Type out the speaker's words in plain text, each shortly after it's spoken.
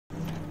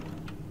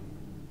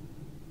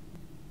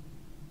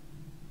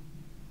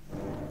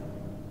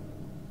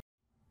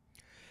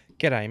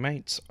G'day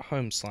mates,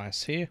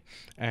 Homeslice here,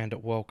 and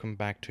welcome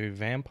back to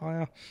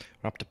Vampyr.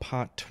 We're up to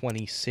part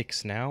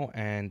 26 now,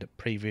 and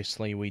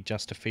previously we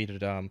just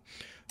defeated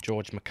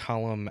George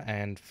McCullum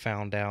and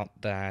found out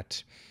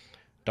that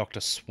Dr.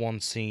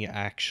 Swansea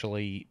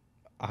actually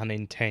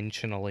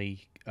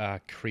unintentionally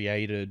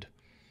created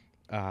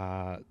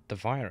the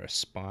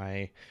virus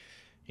by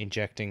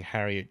injecting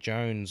Harriet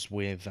Jones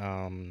with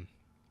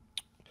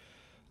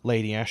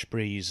Lady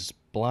Ashbury's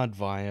blood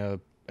via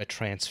a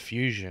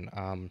transfusion.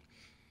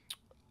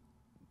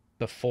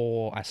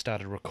 Before I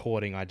started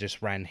recording, I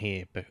just ran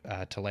here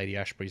to Lady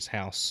Ashbury's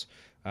house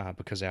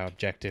because our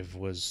objective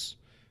was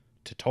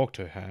to talk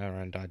to her,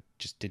 and I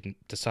just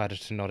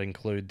decided to not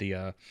include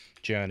the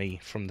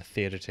journey from the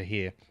theatre to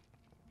here.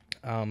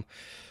 At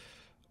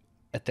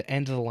the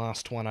end of the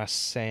last one, I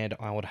said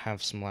I would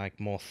have some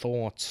more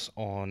thoughts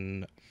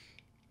on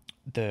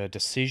the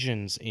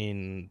decisions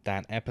in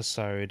that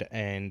episode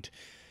and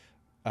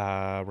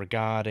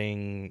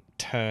regarding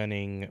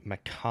turning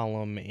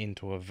McCullum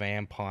into a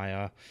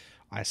vampire.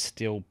 I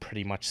still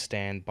pretty much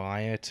stand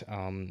by it.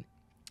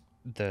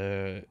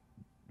 The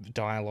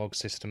dialogue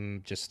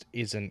system just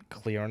isn't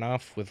clear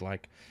enough with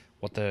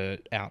what the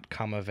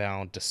outcome of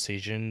our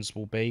decisions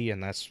will be,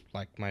 and that's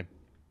my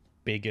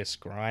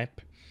biggest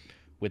gripe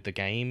with the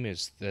game,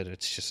 is that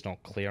it's just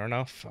not clear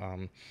enough.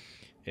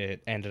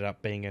 It ended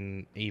up being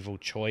an evil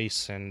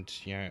choice, and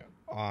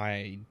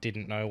I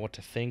didn't know what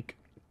to think,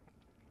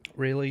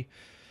 really.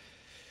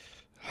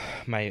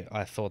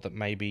 I thought that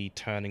maybe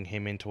turning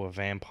him into a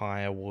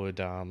vampire would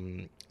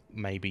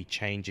maybe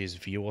change his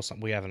view or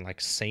something. We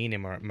haven't seen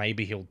him, or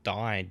maybe he'll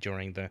die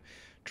during the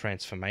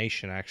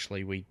transformation.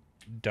 Actually, we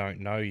don't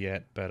know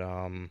yet, but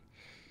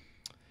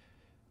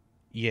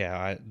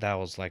yeah, that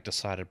was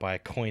decided by a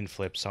coin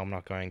flip, so I'm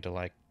not going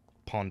to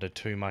ponder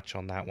too much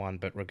on that one.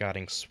 But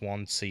regarding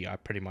Swansea, I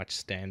pretty much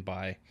stand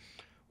by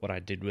what I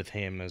did with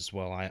him as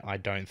well. I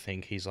don't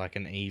think he's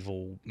an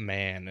evil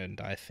man, and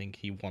I think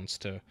he wants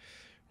to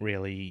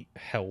really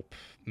help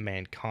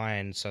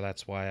mankind, so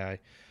that's why I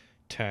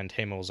turned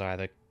him. It was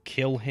either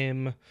kill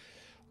him,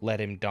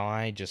 let him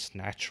die just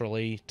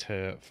naturally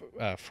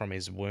from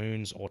his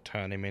wounds, or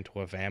turn him into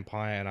a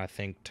vampire. And I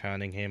think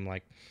turning him,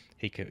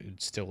 he could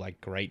still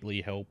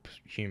greatly help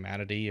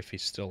humanity if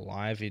he's still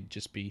alive. It'd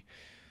just be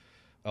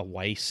a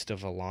waste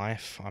of a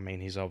life. I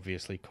mean, he's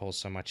obviously caused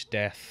so much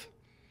death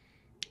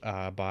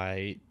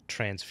by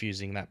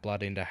transfusing that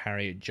blood into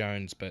Harriet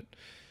Jones, but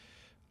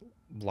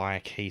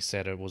like he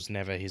said, it was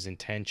never his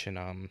intention.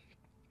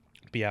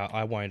 But yeah,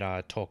 I won't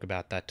talk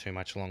about that too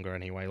much longer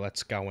anyway.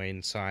 Let's go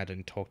inside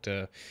and talk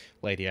to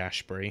Lady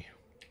Ashbury.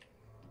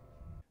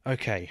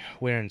 Okay,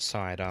 we're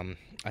inside.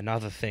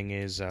 Another thing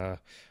is,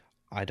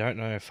 I don't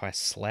know if I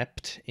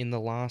slept in the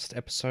last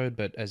episode,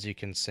 but as you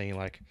can see,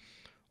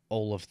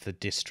 all of the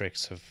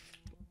districts have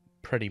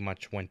pretty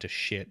much went to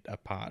shit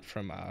apart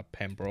from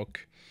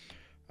Pembroke.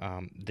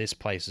 This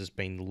place has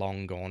been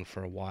long gone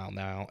for a while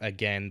now,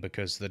 again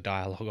because the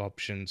dialogue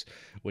options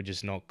were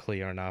just not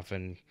clear enough,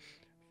 and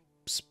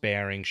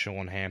sparing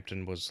Sean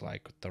Hampton was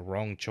the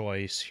wrong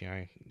choice.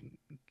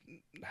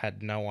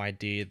 Had no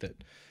idea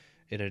that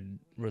it'd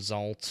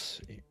result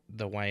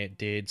the way it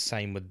did.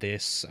 Same with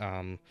this.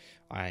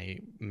 I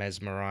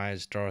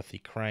mesmerized Dorothy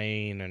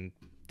Crane and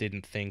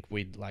didn't think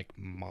we'd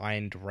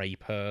mind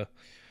rape her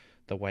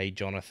the way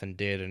Jonathan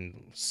did,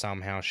 and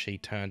somehow she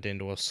turned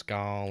into a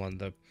skull,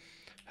 and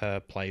her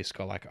place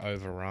got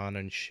overrun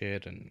and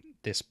shit. And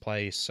this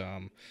place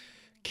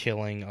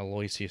killing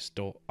Aloysius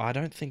I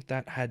don't think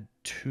that had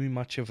too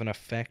much of an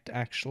effect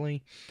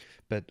actually,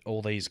 but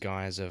all these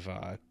guys have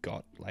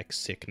got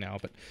sick now.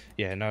 But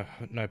yeah,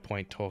 no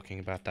point talking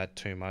about that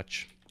too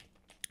much.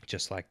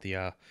 Just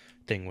the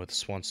thing with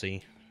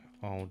Swansea.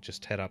 I'll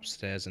just head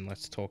upstairs and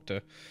let's talk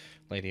to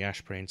Lady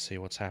Ashbury and see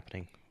what's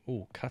happening.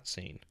 Ooh,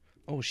 cutscene.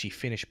 Oh, she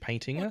finished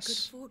painting us? What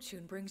good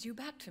fortune brings you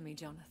back to me,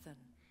 Jonathan?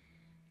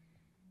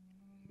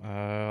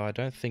 I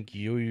don't think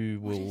you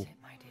will What is it,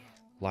 my dear?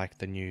 like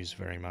the news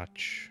very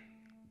much.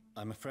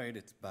 I'm afraid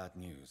it's bad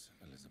news,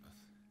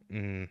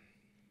 Elizabeth.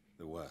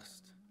 The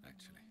worst,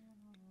 actually.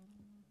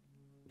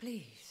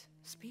 Please,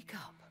 speak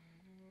up.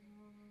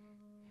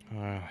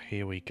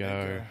 Here we go.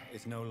 Edgar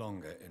is no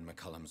longer in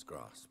McCullum's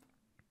grasp.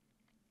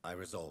 I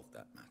resolved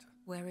that matter.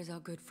 Where is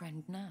our good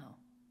friend now?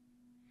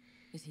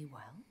 Is he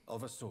well?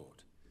 Of a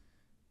sort.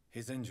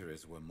 His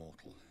injuries were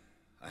mortal.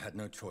 I had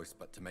no choice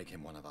but to make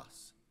him one of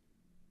us.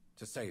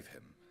 To save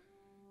him,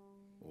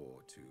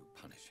 or to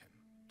punish him.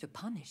 To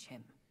punish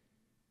him?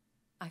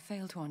 I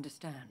fail to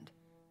understand.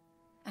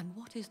 And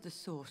what is the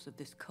source of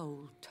this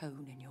cold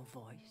tone in your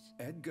voice?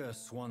 Edgar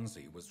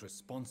Swansea was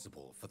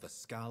responsible for the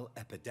Skull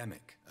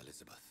epidemic,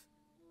 Elizabeth.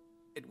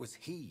 It was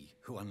he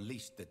who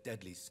unleashed the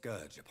deadly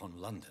scourge upon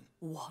London.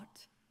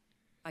 What?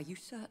 Are you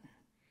certain?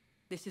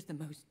 This is the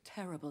most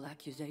terrible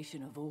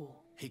accusation of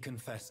all. He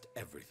confessed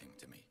everything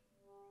to me.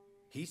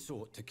 He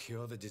sought to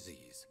cure the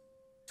disease,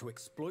 to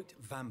exploit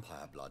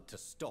vampire blood to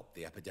stop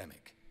the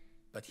epidemic.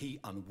 But he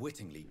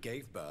unwittingly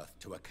gave birth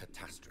to a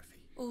catastrophe.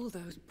 All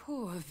those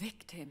poor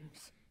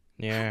victims.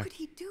 Yeah. How could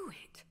he do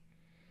it?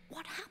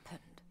 What happened?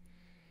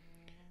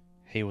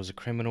 He was a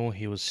criminal,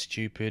 he was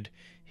stupid,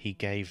 he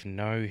gave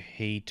no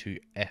heed to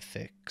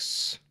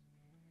ethics.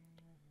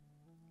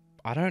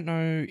 I don't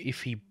know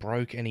if he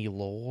broke any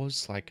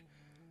laws, like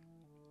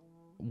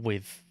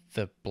with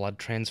the blood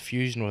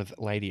transfusion with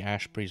Lady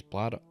Ashbury's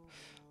blood.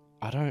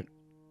 I don't...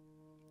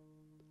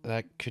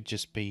 That could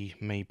just be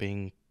me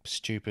being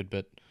stupid,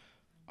 but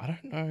I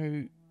don't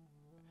know...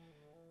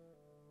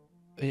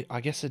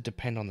 I guess it'd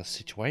depend on the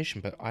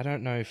situation, but I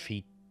don't know if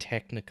he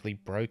technically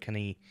broke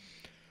any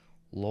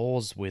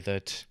laws with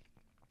it.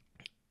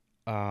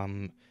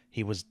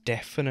 He was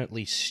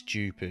definitely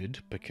stupid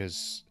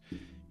because,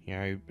 you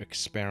know,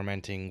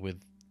 experimenting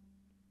with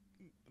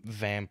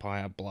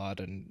vampire blood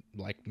and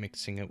like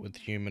mixing it with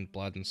human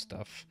blood and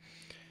stuff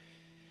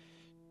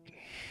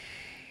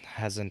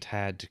hasn't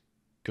had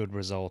good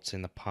results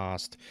in the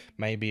past.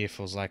 Maybe if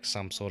it was like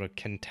some sort of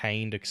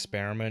contained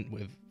experiment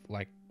with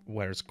like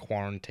where it's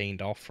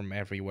quarantined off from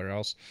everywhere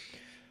else.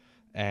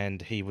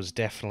 And he was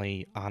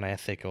definitely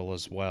unethical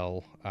as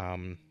well,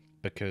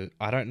 because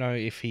I don't know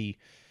if he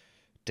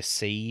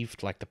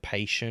deceived like the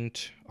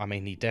patient. I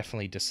mean, he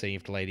definitely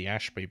deceived Lady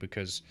Ashbury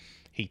because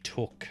he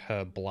took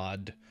her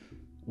blood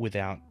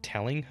without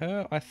telling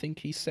her, I think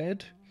he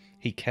said.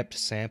 He kept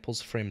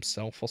samples for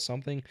himself or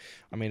something.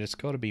 I mean, it's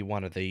got to be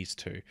one of these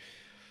two.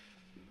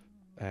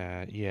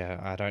 Yeah,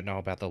 I don't know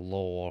about the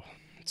law.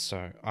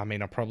 So, I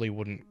mean, I probably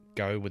wouldn't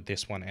go with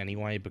this one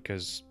anyway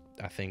because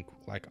I think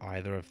like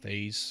either of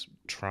these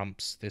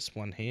trumps this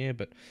one here,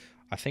 but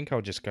I think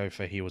I'll just go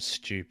for he was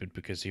stupid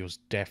because he was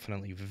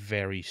definitely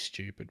very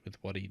stupid with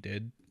what he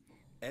did.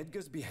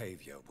 Edgar's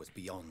behavior was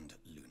beyond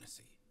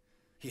lunacy.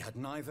 He had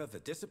neither the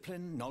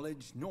discipline,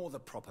 knowledge, nor the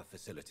proper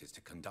facilities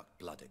to conduct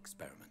blood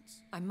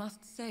experiments. I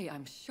must say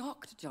I'm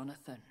shocked,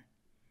 Jonathan.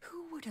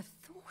 Who would have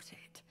thought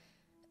it?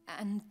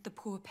 And the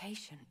poor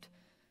patient.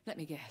 Let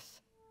me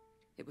guess.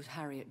 It was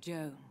Harriet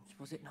Jones,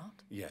 was it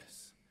not?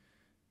 Yes.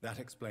 That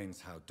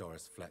explains how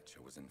Doris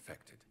Fletcher was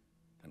infected,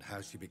 and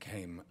how she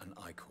became an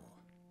Icor.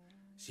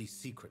 She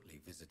secretly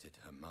visited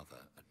her mother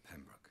at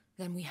Pembroke.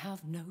 Then we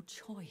have no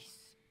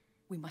choice.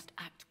 We must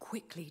act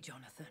quickly,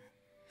 Jonathan.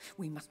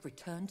 We must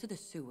return to the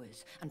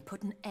sewers and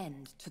put an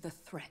end to the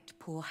threat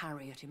poor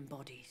Harriet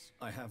embodies.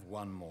 I have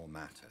one more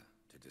matter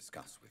to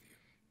discuss with you.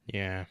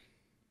 Yeah.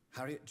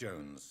 Harriet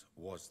Jones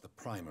was the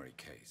primary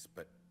case,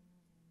 but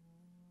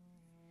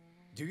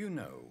do you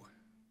know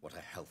what a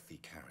healthy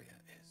carrier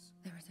is?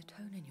 There is a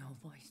tone in your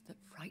voice that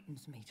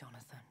frightens me,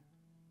 Jonathan.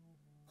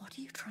 What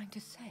are you trying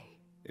to say?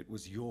 It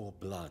was your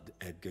blood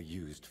Edgar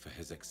used for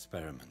his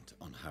experiment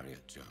on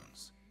Harriet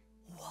Jones.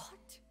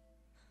 What?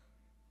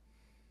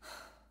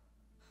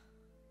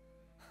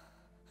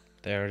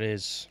 There it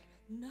is.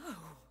 No.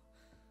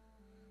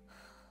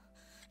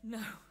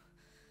 No.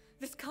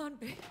 This can't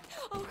be.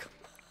 Oh,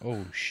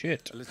 Oh,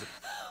 shit.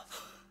 Elizabeth,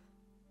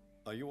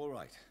 are you all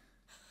right?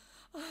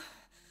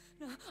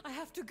 no, I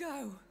have to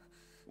go.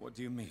 What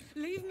do you mean?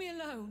 Leave me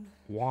alone.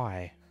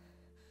 Why?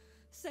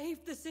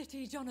 Save the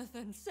city,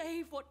 Jonathan.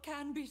 Save what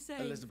can be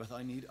saved. Elizabeth,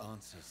 I need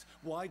answers.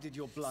 Why did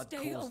your blood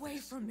Stay cause away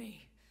this? from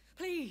me.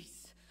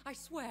 Please. I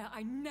swear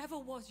I never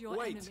was your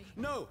Wait, enemy.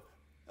 no!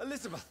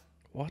 Elizabeth!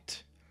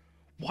 What?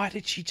 Why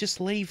did she just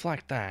leave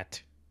like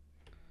that?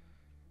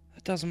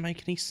 That doesn't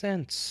make any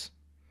sense.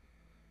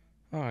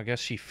 Oh, I guess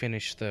she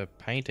finished the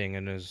painting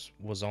and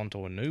was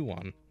onto a new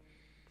one.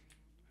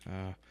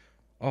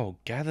 Oh,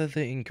 gather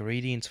the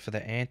ingredients for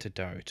the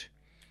antidote.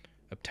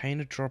 Obtain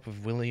a drop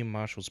of William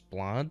Marshall's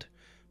blood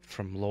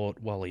from Lord...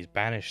 Well, he's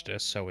banished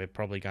us, so we're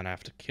probably going to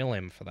have to kill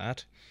him for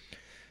that.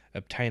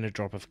 Obtain a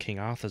drop of King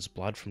Arthur's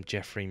blood from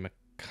Geoffrey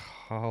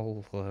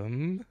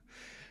McCallum.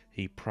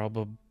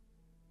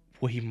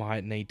 We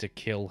might need to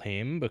kill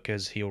him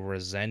because he'll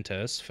resent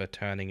us for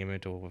turning him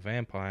into a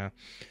vampire.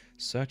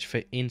 Search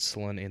for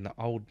insulin in the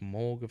old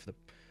morgue of the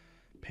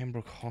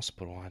Pembroke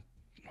Hospital.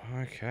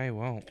 Okay,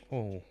 well...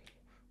 Oh,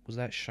 was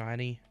that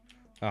shiny?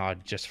 Oh,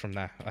 just from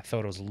that. I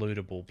thought it was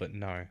lootable, but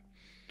no.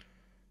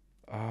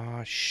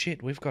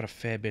 Shit, we've got a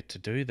fair bit to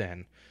do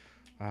then.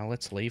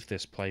 Let's leave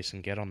this place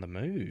and get on the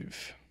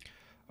move.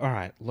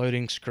 Alright,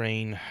 loading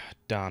screen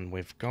done.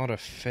 We've got a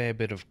fair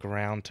bit of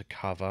ground to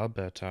cover,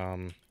 but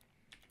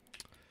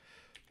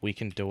we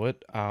can do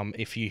it.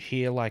 If you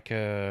hear like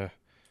a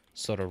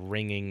sort of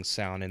ringing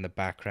sound in the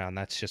background,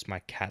 that's just my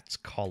cat's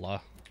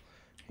collar.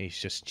 He's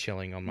just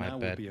chilling on my Now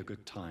bed. would be a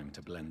good time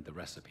to blend the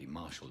recipe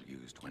Marshall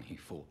used when he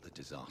fought the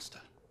disaster.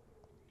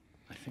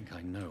 I think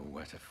I know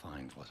where to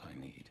find what I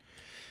need.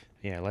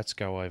 Yeah, let's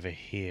go over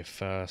here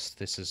first.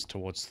 This is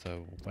towards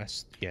the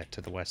west. Yeah,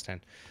 to the west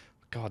end.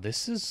 God,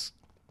 this is...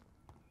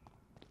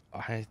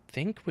 I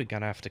think we're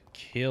gonna have to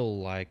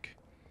kill, like,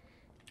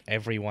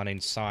 everyone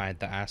inside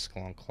the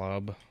Ascalon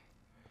Club.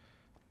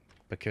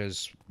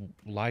 Because,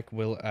 like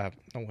not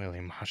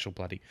William Marshall,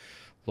 bloody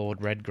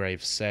Lord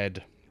Redgrave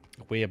said,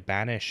 we're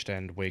banished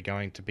and we're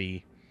going to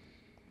be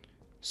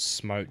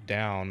smoked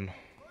down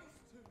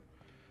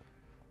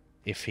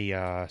if he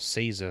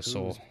sees us.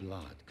 Whose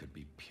blood could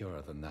be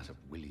purer than that of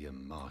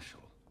William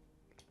Marshall?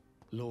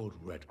 Lord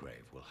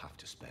Redgrave will have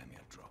to spare me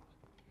a drop.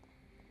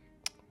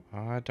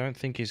 I don't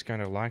think he's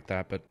going to like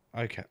that, but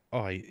okay.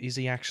 Oh, is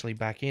he actually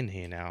back in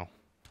here now?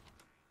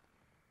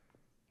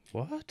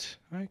 What?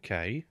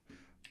 Okay.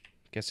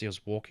 Guess he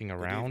was walking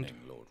around. Good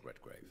evening, Lord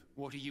Redgrave.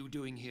 What are you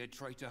doing here,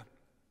 traitor?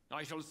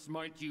 I shall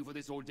smite you for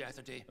this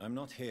audacity. I'm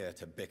not here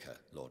to bicker,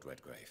 Lord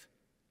Redgrave.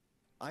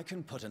 I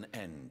can put an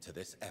end to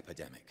this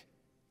epidemic,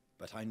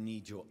 but I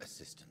need your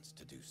assistance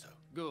to do so.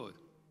 Good.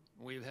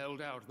 We've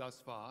held out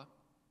thus far,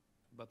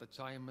 but the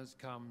time has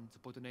come to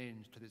put an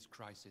end to this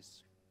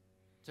crisis.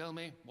 Tell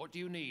me, what do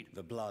you need?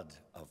 The blood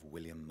of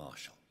William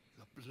Marshall.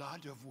 The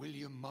blood of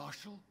William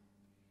Marshall?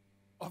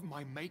 Of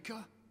my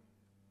maker?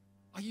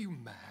 Are you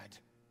mad?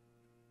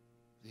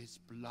 This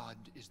blood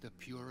is the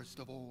purest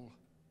of all.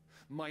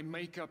 My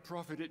maker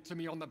proffered it to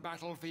me on the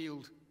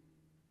battlefield.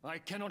 I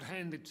cannot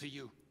hand it to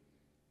you.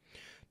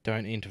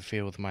 Don't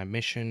interfere with my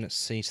mission.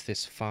 Cease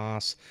this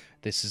farce.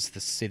 This is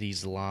the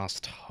city's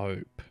last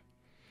hope.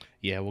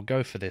 Yeah, we'll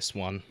go for this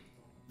one.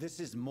 This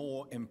is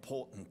more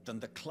important than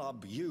the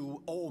club,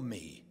 you or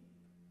me.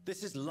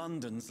 This is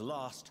London's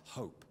last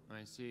hope.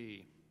 I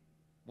see.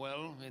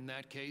 Well, in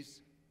that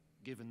case,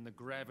 given the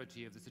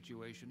gravity of the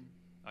situation,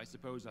 I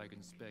suppose I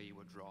can spare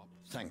you a drop.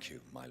 Thank you,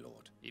 my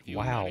lord. If you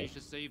Wow. manage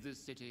to save this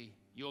city,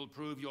 you'll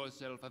prove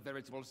yourself a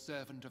veritable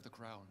servant of the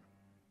crown.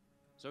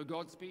 So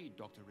Godspeed,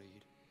 Dr.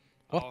 Reid.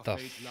 What Our the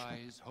fate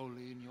lies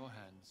wholly in your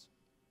hands.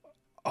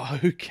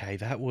 Okay,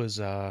 that was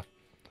a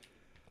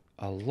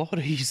lot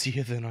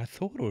easier than I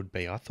thought it would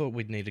be. I thought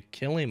we'd need to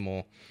kill him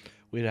or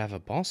we'd have a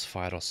boss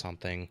fight or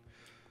something.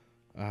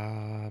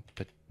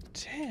 But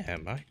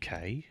damn,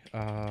 okay.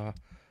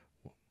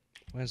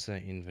 Where's the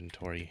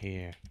inventory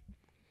here?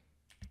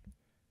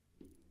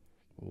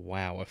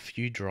 Wow, a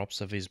few drops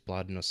of his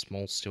blood in a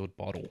small sealed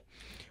bottle.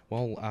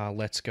 Well,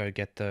 let's go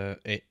get the...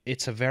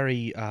 It's a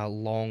very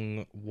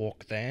long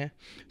walk there,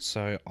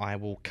 so I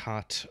will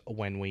cut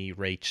when we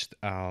reach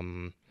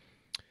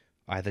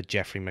either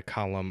Jeffrey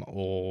McCullum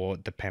or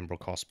the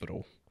Pembroke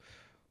Hospital.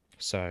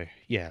 So,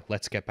 yeah,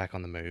 let's get back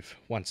on the move.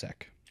 One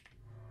sec.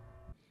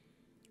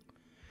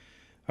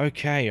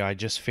 Okay, I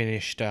just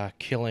finished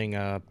killing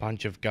a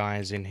bunch of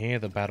guys in here.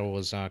 The battle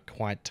was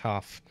quite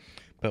tough.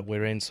 But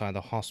we're inside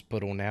the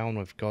hospital now, and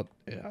we've got,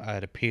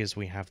 it appears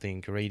we have the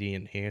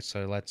ingredient here,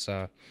 so let's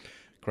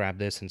grab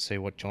this and see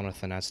what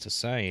Jonathan has to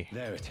say.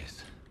 There it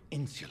is.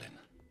 Insulin.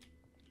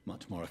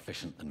 Much more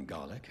efficient than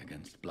garlic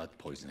against blood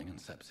poisoning and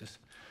sepsis,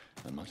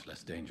 and much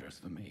less dangerous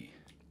for me.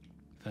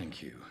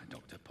 Thank you,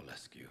 Dr.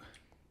 Polescu.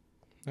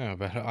 Oh,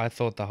 but I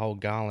thought the whole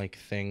garlic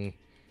thing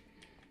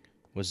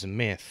was a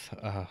myth.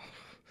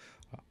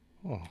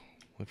 Oh,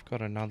 we've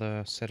got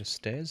another set of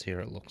stairs here,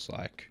 it looks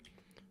like.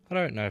 I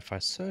don't know if I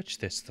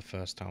searched this the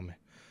first time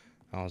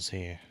I was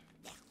here.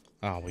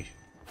 Oh, we...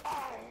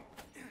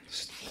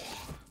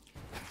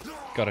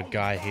 got a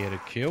guy here to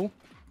kill.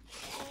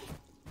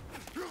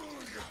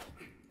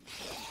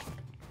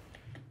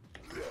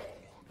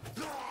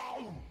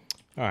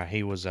 Alright,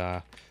 he was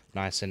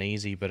nice and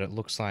easy, but it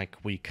looks like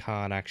we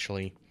can't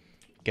actually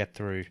get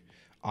through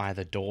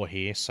either door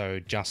here. So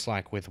just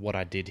like with what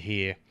I did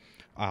here,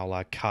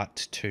 I'll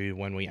cut to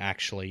when we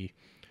actually...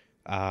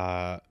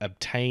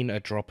 obtain a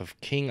drop of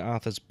King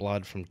Arthur's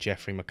blood from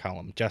Jeffrey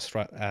McCullum, just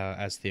right,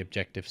 as the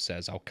objective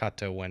says. I'll cut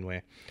to when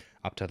we're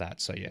up to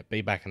that, so yeah,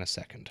 be back in a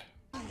second.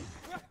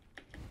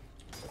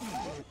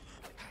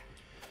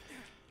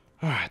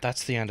 Alright,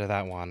 that's the end of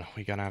that one.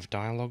 We gonna have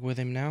dialogue with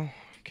him now?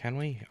 Can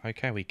we?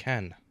 Okay, we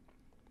can.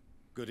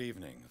 Good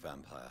evening,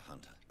 Vampire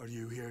Hunter. Are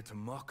you here to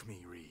mock me,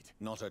 Reid?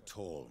 Not at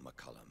all,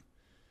 McCullum.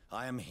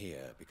 I am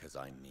here because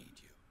I need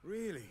you.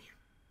 Really?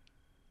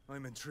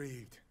 I'm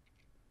intrigued.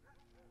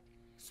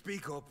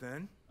 Speak up,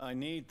 then. I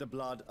need the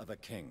blood of a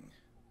king.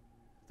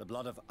 The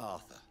blood of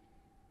Arthur.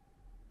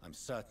 I'm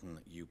certain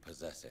you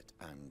possess it,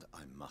 and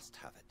I must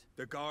have it.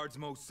 The Guard's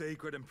most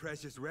sacred and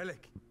precious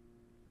relic.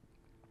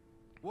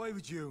 Why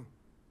would you...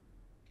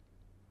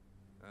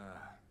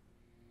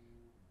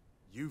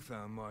 You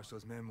found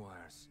Marshall's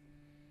memoirs.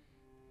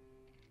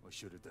 I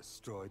should have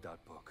destroyed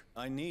that book.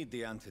 I need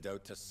the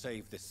antidote to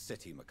save this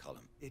city,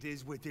 McCullum. It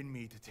is within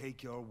me to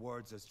take your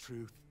words as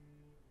truth.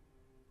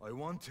 I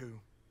want to.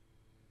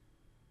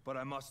 But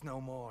I must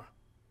know more.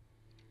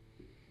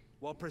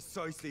 What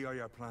precisely are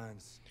your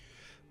plans?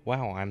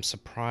 Wow, I'm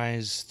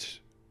surprised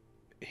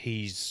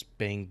he's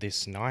being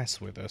this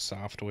nice with us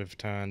after we've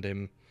turned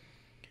him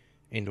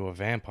into a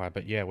vampire.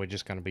 But yeah, we're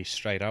just going to be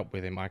straight up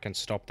with him. I can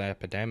stop the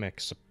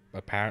epidemics,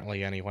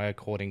 apparently anyway,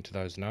 according to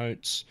those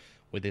notes,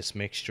 with this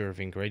mixture of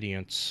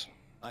ingredients.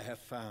 I have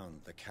found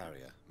the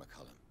carrier,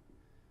 McCullum.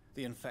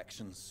 The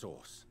infection's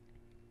source.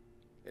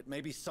 It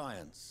may be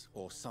science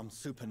or some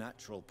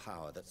supernatural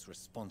power that's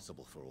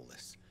responsible for all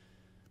this.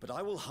 But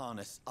I will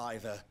harness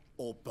either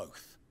or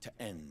both to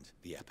end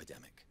the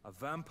epidemic. A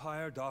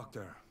vampire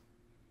doctor.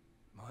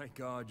 My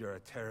God, you're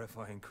a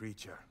terrifying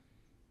creature.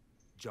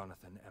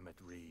 Jonathan Emmett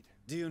Reid.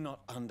 Do you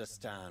not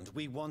understand?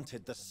 We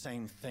wanted the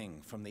same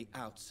thing from the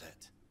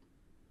outset.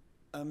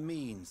 A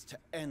means to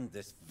end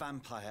this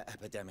vampire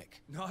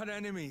epidemic. Not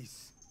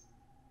enemies.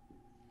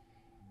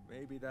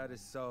 Maybe that is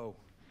so.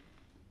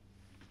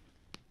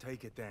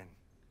 Take it then.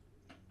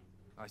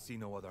 I see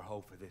no other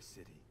hope for this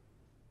city.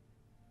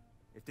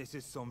 If this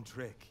is some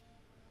trick,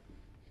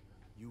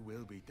 you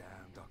will be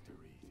damned, Dr.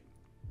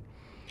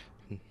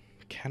 Reid.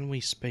 Can we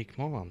speak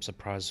more? I'm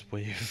surprised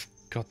we've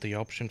got the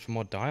option for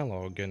more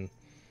dialogue, and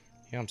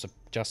yeah,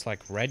 just like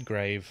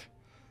Redgrave,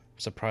 I'm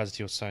surprised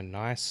you're so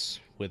nice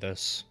with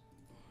us.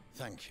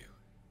 Thank you.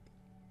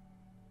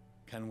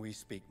 Can we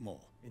speak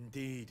more?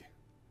 Indeed.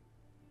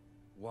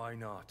 Why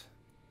not?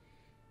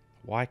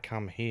 Why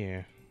come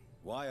here?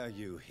 Why are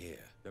you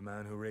here? The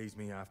man who raised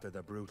me after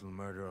the brutal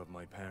murder of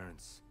my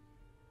parents.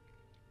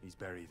 He's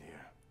buried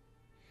here.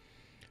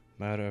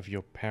 Murder of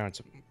your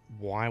parents.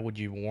 Why would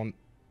you want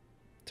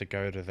to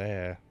go to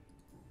there?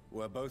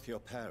 Were both your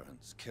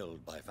parents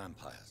killed by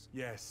vampires?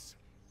 Yes.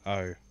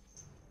 Oh.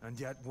 And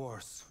yet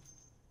worse.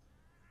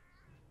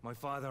 My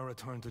father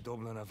returned to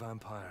Dublin a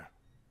vampire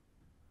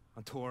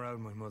and tore out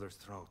my mother's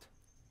throat.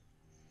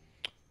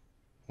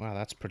 Wow,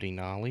 that's pretty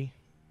gnarly.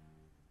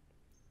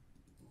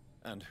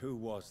 And who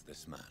was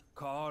this man?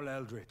 Carl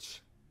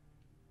Eldritch.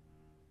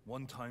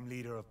 One-time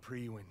leader of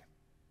Prewin.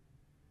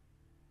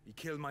 He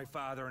killed my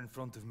father in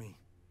front of me.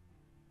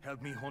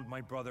 Helped me hunt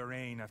my brother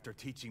Ain after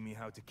teaching me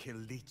how to kill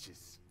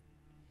leeches.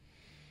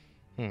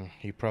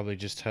 You probably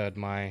just heard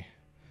my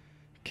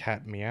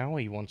cat meow.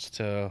 He wants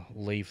to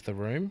leave the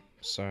room,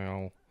 so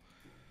I'll...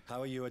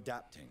 How are you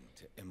adapting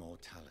to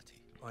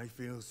immortality? I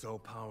feel so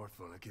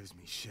powerful it gives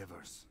me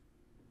shivers.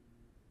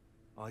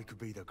 I could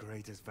be the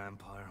greatest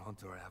vampire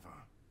hunter ever.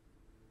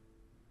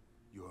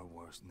 Your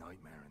worst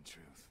nightmare, in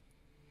truth.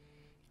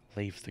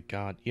 Leave the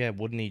guard. Yeah,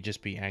 wouldn't he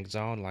just be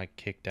exiled, like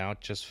kicked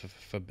out just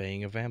for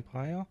being a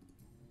vampire?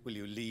 Will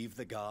you leave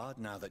the guard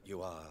now that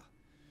you are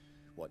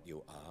what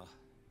you are?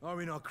 Are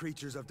we not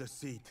creatures of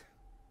deceit?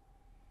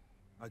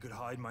 I could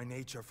hide my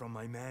nature from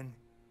my men,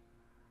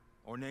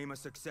 or name a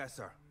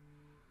successor.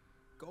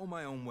 Go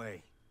my own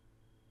way.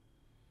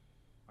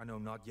 I know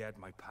not yet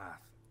my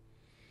path.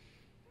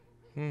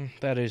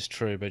 That is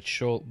true, but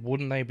sure,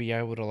 wouldn't they be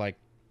able to, like,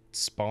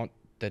 spot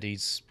that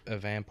he's a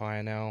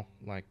vampire now?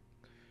 Like,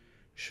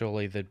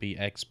 surely there'd be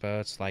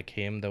experts like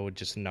him that would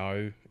just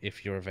know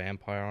if you're a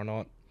vampire or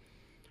not.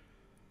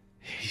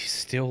 He's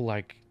still,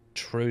 like,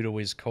 true to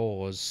his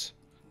cause.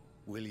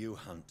 Will you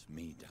hunt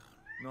me down?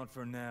 Not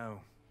for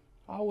now.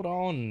 Hold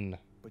on.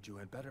 But you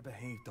had better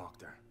behave,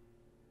 Doctor,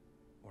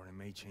 or I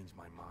may change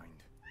my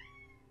mind.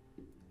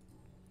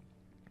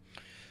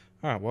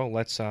 Alright, well,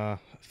 let's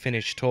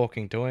finish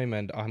talking to him,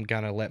 and I'm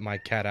gonna let my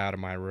cat out of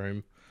my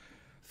room.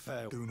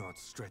 Fair. Do not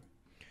stretch.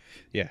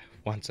 Yeah,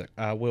 one sec.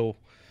 I'll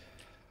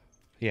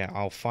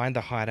find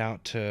the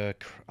hideout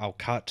I'll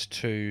cut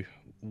to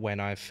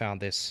when I've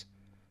found this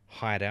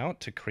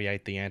hideout to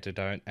create the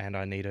antidote, and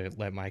I need to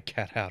let my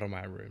cat out of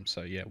my room.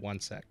 So yeah,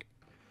 one sec.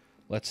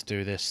 Let's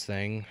do this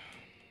thing.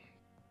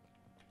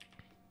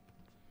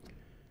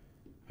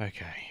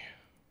 Okay.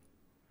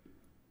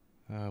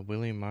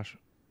 William Marsh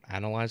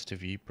analyzed to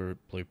view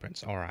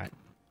blueprints. Alright.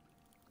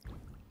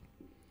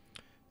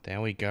 There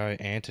we go.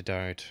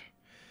 Antidote.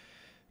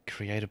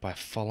 Created by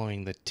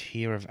following the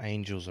tier of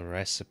angels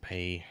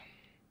recipe.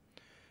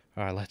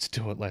 Alright, let's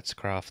do it. Let's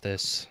craft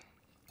this.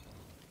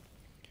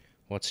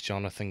 What's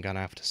Jonathan gonna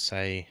have to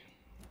say?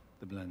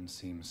 The blend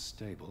seems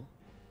stable.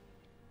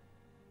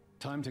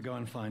 Time to go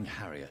and find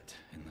Harriet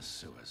in the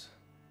sewers.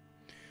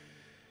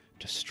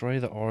 Destroy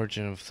the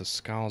origin of the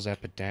Skulls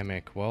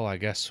epidemic. Well, I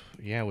guess,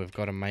 yeah, we've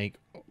got to make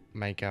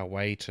our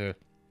way to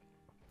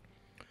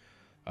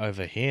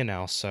over here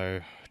now. So,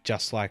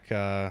 just like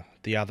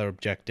the other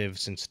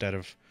objectives, instead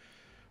of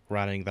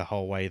running the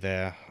whole way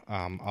there,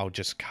 I'll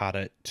just cut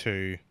it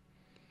to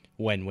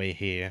when we're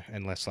here,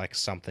 unless like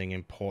something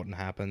important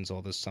happens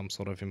or there's some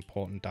sort of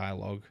important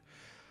dialogue.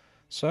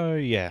 So,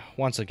 yeah,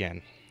 once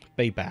again,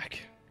 be back.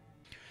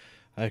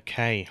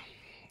 Okay,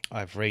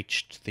 I've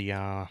reached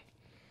the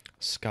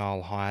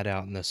Skull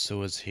hideout in the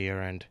sewers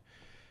here, and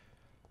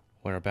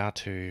we're about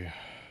to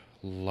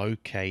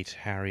locate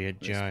Harriet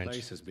Jones. This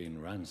place has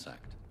been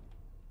ransacked.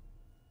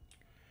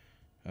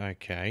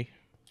 Okay.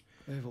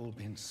 They've all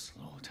been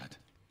slaughtered.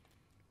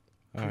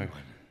 Oh. Prewin.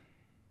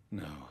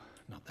 No,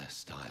 not their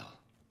style.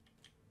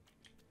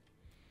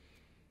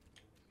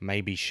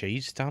 Maybe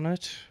she's done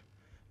it?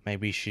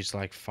 Maybe she's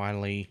like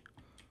finally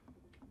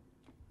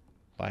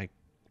like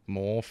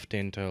morphed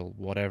into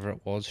whatever it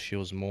was she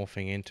was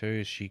morphing into.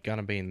 Is she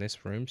gonna be in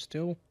this room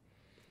still?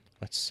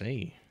 Let's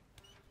see.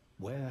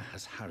 Where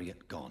has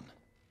Harriet gone?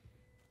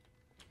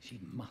 She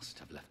must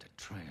have left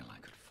a trail I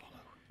could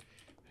follow.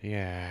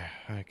 Yeah,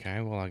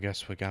 okay, well I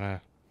guess we're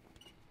gonna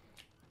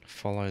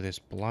follow this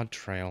blood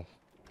trail.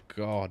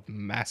 God,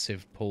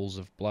 massive pools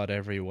of blood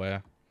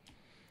everywhere.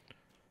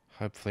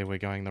 Hopefully we're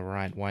going the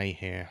right way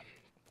here.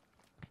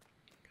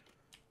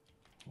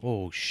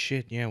 Oh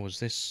shit, yeah, was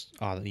this...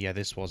 Oh, yeah,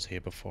 this was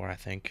here before, I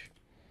think.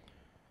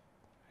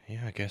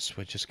 Yeah, I guess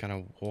we're just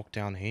gonna walk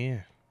down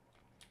here.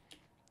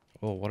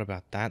 Oh, what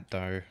about that,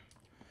 though?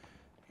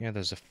 Yeah,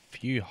 there's a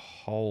few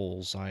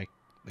holes, like,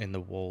 in the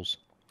walls.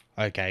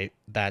 Okay,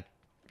 that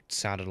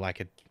sounded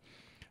like a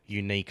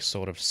unique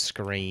sort of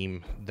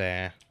scream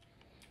there.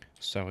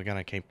 So we're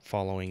gonna keep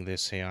following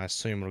this here. I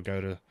assume we'll go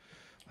to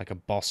like a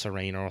boss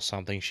arena or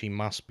something. She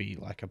must be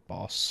like a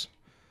boss.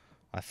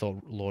 I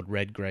thought Lord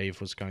Redgrave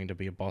was going to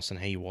be a boss and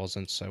he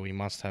wasn't, so we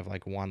must have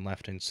like one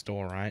left in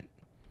store, right?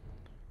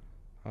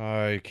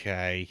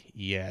 Okay,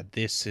 yeah,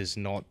 this is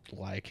not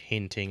like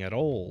hinting at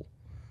all.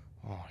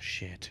 Oh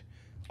shit.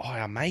 Oh,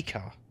 our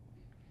maker.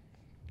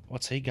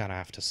 What's he gonna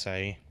have to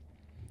say?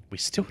 We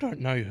still don't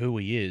know who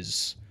he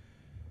is.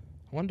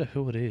 I wonder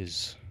who it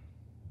is.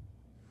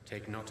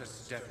 Take not a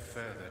step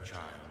further,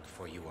 child,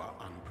 for you are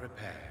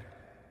unprepared.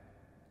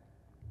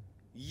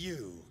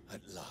 You, at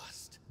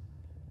last.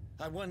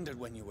 I wondered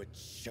when you would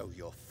show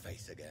your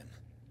face again.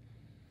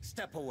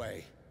 Step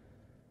away.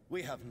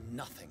 We have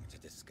nothing to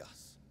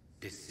discuss.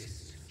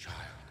 Desist, child.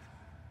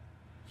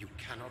 You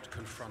cannot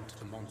confront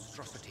the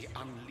monstrosity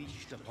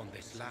unleashed upon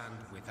this land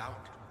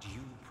without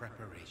due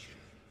preparation.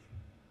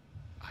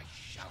 I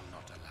shall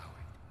not allow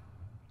it.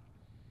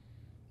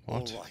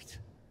 What? All right.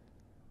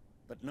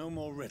 But no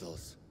more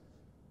riddles.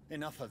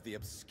 Enough of the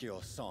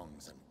obscure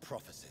songs and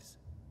prophecies.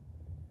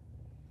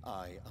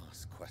 I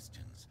ask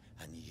questions,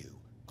 and you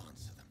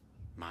answer them.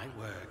 My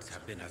words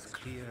have been as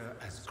clear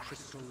as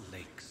crystal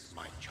lakes,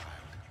 my child.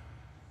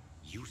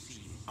 You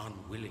seem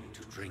unwilling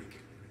to drink,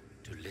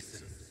 to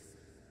listen,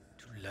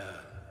 to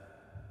learn.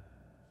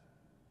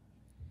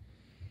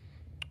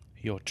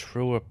 Your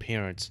true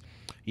appearance.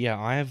 Yeah,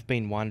 I have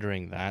been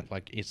wondering that.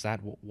 Like, is that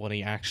what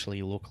he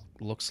actually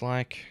looks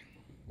like?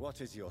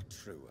 What is your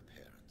true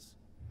appearance?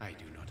 I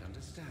do not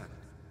understand.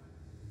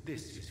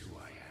 This is who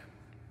I am.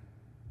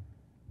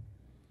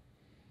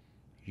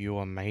 You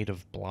are made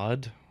of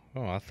blood?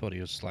 Oh, I thought he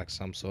was like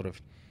some sort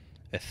of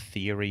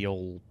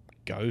ethereal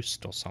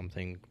ghost or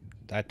something.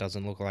 That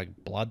doesn't look like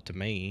blood to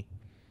me.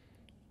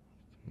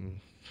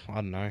 I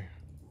don't know.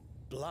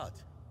 Blood?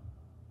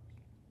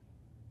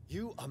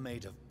 You are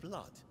made of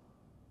blood?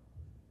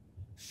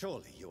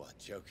 Surely you are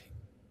joking.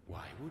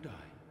 Why would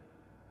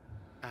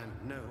I? And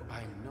no,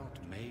 I'm not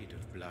made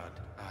of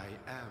blood. I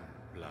am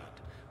blood.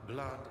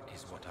 Blood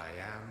is what I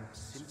am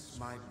since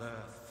my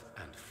birth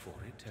and for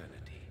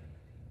eternity.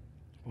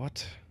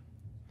 What?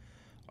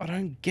 I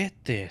don't get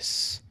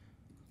this.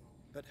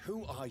 But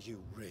who are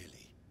you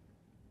really?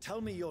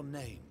 Tell me your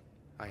name.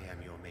 I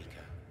am your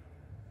maker.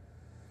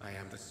 I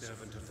am the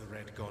servant of the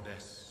Red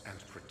Goddess and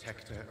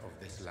protector of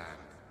this land.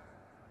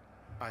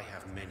 I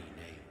have many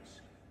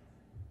names.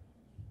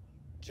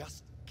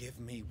 Just give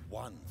me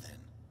one, then.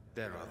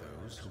 There are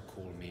those who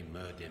call me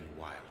Myrddin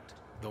Wild,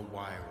 the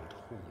Wild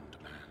Horned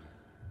Man.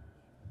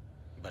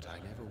 But I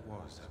never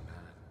was a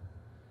man.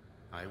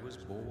 I was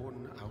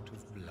born out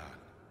of blood.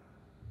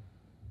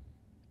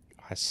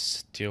 I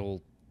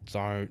still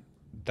don't...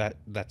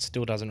 That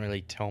still doesn't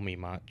really tell me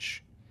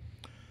much.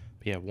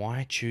 But yeah,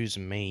 why choose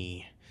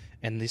me?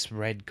 And this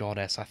red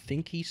goddess, I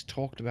think he's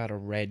talked about a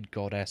red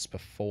goddess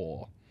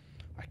before.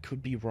 I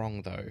could be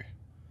wrong though.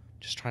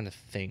 Just trying to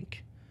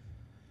think.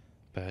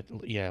 But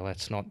yeah,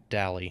 let's not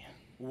dally.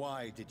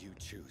 Why did you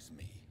choose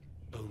me?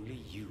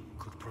 Only you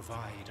could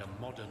provide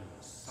a modern,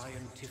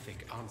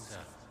 scientific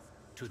answer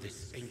to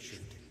this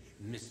ancient,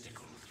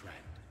 mystical threat.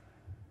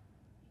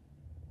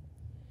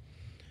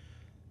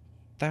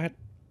 That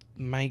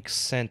makes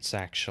sense,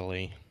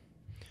 actually.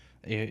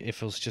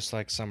 If it was just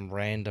like some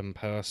random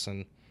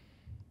person,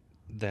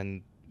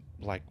 then,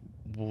 like,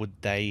 would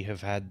they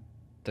have had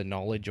the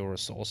knowledge or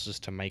resources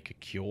to make a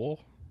cure?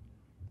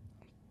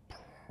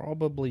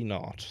 Probably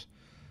not.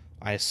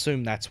 I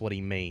assume that's what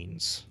he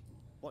means.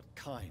 What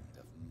kind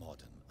of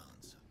modern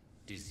answer?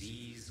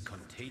 Disease,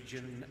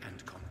 contagion,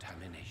 and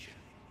contamination.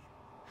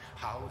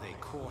 How they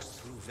course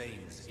through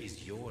veins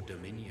is your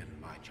dominion,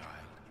 my child.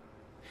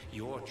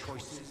 Your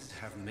choices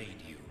have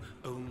made you.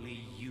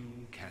 Only you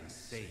can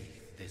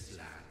save this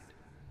land.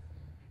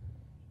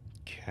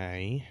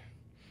 Okay.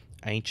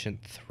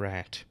 Ancient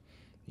threat.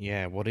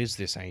 Yeah, what is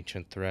this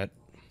ancient threat?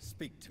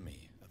 Speak to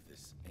me of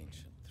this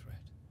ancient threat.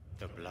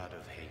 The blood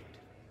of hate.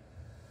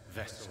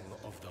 Vessel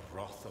of the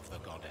wrath of the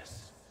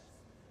goddess.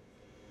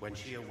 When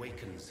she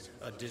awakens,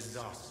 a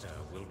disaster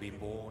will be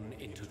born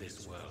into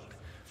this world,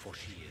 for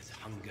she is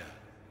hunger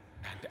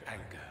and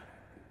anger.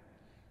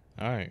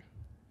 Oh.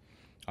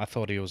 I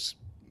thought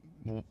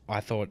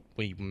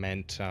we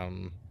meant,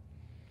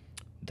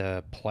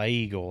 the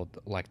plague or,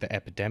 like, the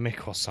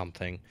epidemic or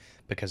something,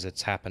 because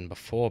it's happened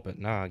before, but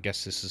no, I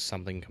guess this is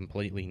something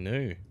completely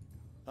new.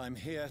 I'm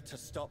here to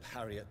stop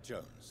Harriet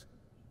Jones.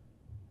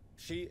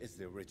 She is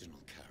the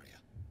original carrier.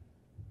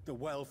 The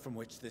well from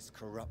which this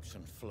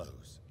corruption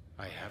flows.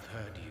 I have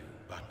heard you,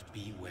 but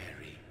be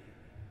wary.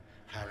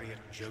 Harriet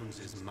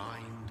Jones's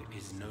mind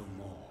is no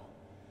more.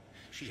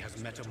 She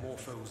has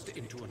metamorphosed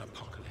into an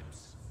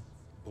apocalypse.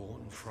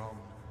 Born from,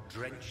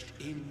 drenched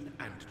in,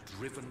 and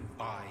driven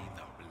by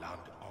the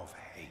blood of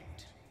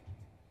hate.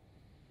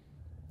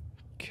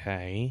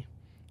 Okay.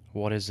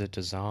 What is a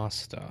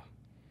disaster?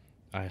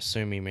 I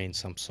assume he means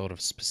some sort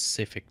of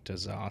specific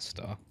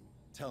disaster.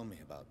 Tell me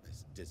about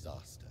this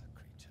disaster,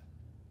 creature.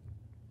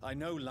 I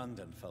know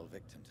London fell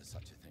victim to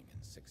such a thing in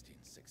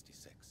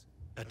 1666.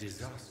 A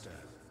disaster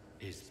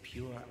is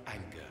pure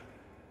anger,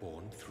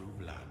 born through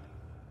blood.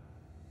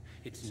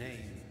 Its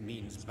name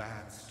means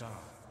bad star,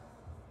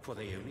 for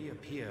they only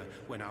appear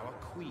when our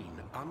queen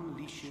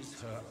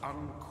unleashes her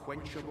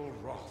unquenchable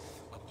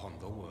wrath upon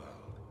the world.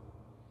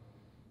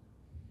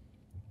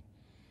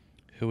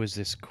 Who is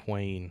this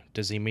queen?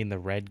 Does he mean the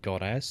Red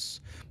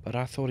Goddess? But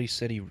I thought he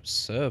said he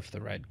served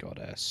the Red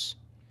Goddess.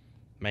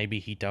 Maybe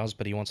he does,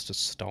 but he wants to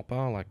stop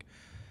her? Like,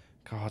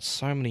 God,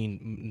 so many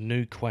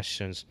new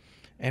questions.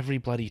 Every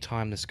bloody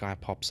time this guy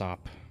pops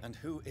up. And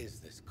who is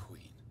this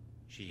queen?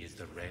 She is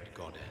the Red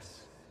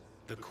Goddess,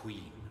 the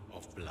Queen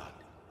of Blood.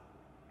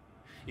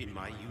 In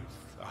my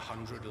youth,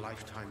 100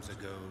 lifetimes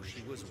ago,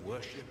 she was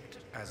worshipped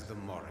as the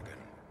Morrigan.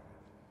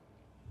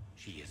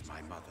 She is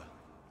my mother.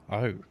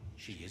 Oh.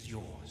 She is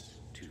yours,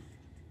 too.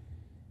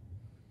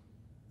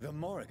 The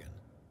Morrigan?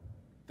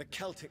 The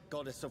Celtic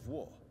goddess of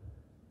war?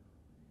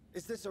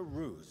 Is this a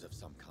ruse of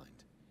some kind?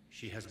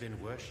 She has been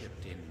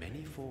worshipped in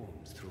many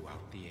forms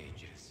throughout the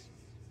ages.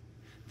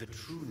 The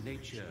true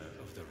nature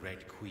of the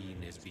Red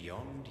Queen is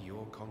beyond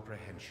your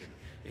comprehension,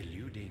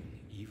 eluding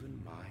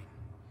even mine.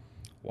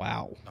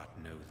 Wow. But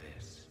know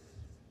this.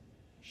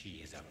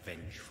 She is a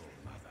vengeful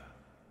mother.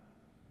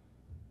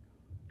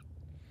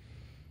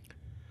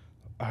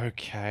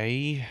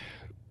 Okay.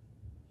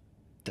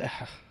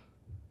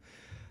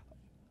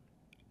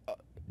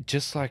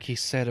 Just like he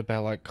said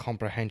about, like,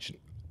 comprehension,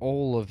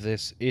 all of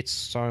this, it's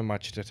so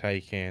much to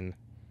take in.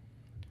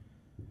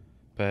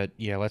 But,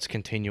 yeah, let's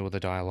continue with the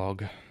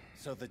dialogue.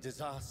 So the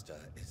disaster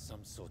is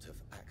some sort of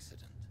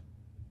accident.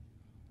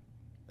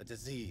 A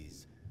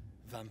disease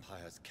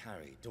vampires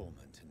carry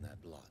dormant in their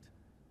blood,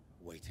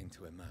 waiting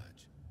to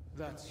emerge.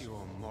 That's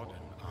your modern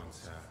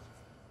answer.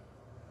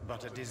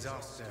 But a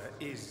disaster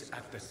is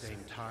at the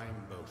same time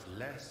both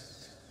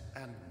less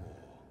and more.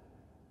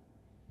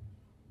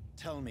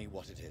 Tell me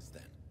what it is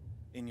then,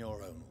 in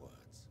your own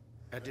words.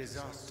 A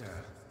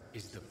disaster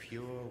is the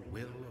pure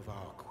will of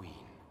our queen.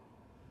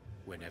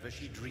 Whenever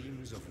she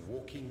dreams of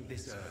walking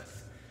this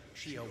earth,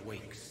 she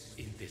awakes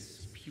in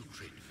this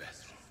putrid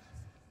vessel.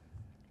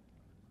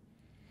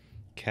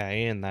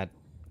 Okay, and that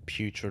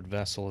putrid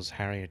vessel is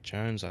Harriet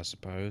Jones, I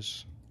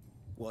suppose.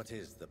 What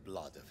is the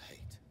blood of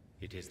hate?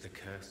 It is the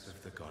curse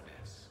of the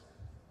goddess.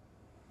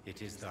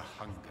 It is the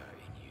hunger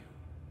in you,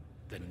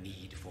 the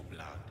need for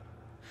blood,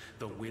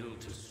 the will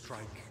to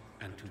strike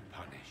and to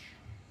punish,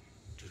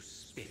 to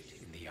spit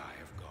in the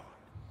eye of God.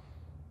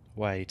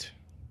 Wait.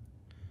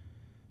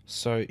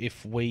 So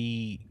if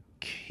we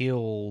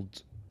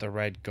killed the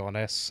Red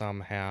Goddess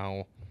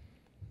somehow,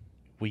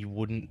 we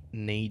wouldn't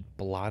need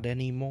blood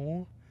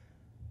anymore?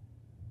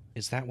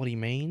 Is that what he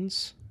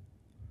means?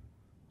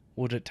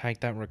 Would it take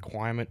that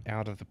requirement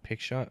out of the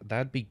picture?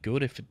 That'd be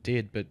good if it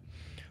did, but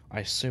I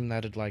assume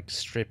that'd, like,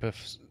 strip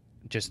us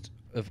just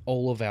of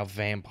all of our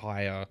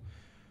vampire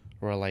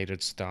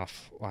related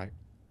stuff. Like,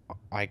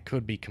 I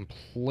could be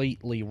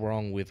completely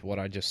wrong with what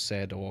I just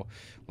said, or,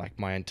 like,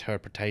 my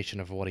interpretation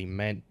of what he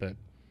meant, but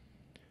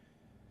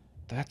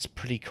that's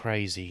pretty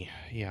crazy.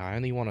 Yeah, I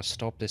only want to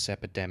stop this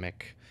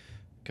epidemic.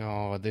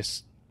 God,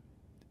 this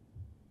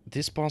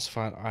boss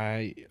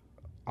fight,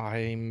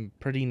 I'm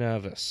pretty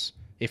nervous,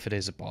 if it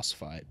is a boss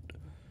fight.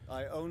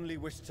 I only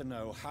wish to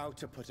know how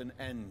to put an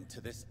end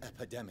to this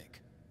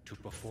epidemic. To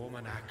perform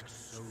an act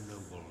so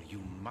noble,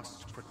 you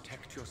must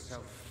protect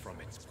yourself from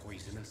its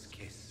poisonous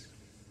kiss,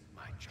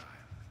 my child.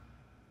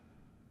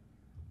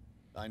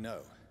 I know.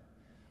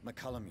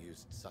 McCullum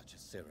used such a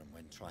serum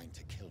when trying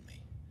to kill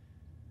me.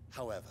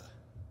 However,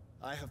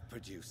 I have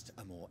produced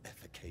a more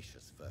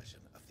efficacious version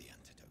of the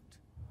antidote.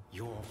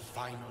 Your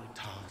final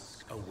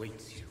task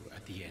awaits you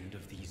at the end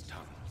of these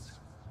tunnels.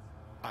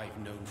 I've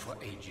known for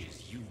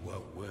ages you were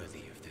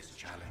worthy of this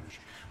challenge,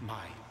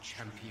 my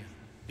champion,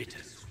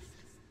 Bittersweet.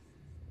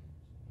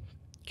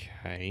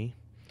 Okay.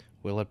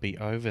 Will it be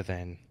over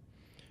then?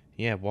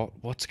 Yeah,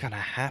 what's gonna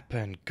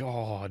happen?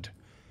 God.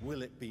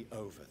 Will it be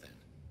over then?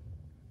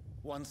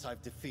 Once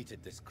I've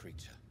defeated this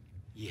creature?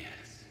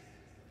 Yes.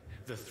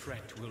 The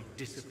threat will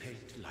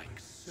dissipate like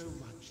so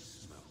much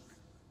smoke,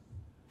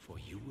 for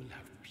you will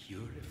have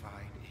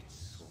purified its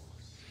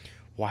source.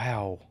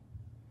 Wow.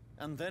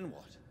 And then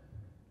what?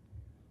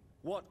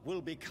 What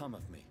will become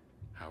of me?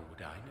 How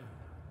would I know?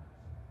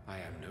 I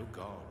am no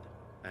god,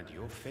 and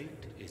your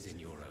fate is in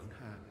your own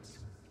hands.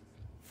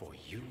 For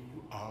you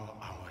are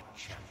our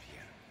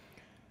champion.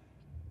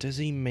 Does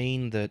he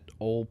mean that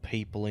all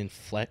people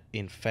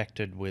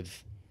infected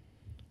with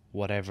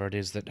whatever it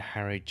is that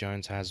Harriet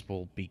Jones has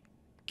will be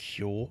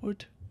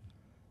cured?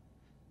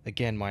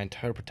 Again, my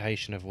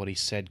interpretation of what he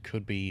said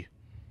could be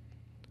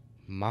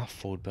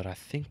muffled, but I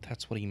think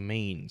that's what he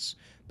means.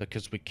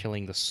 Because we're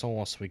killing the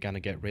source, we're going to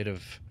get rid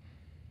of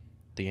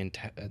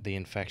the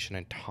infection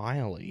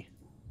entirely.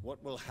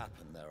 What will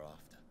happen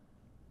thereafter?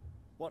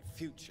 What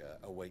future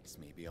awaits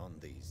me beyond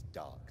these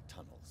dark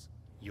tunnels?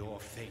 Your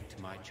fate,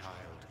 my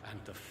child, and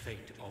the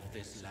fate of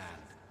this land.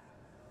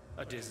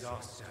 A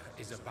disaster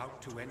is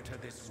about to enter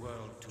this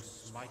world to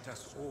smite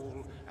us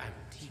all and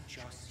teach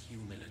us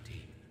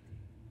humility.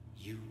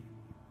 You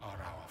are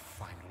our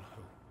final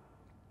hope.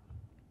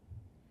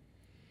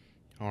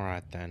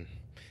 Alright then.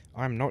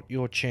 I'm not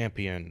your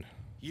champion.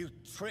 You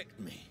tricked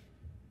me.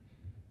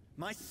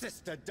 My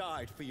sister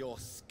died for your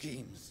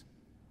schemes.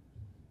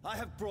 I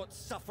have brought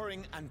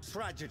suffering and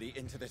tragedy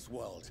into this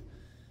world.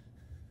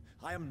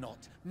 I am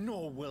not,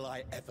 nor will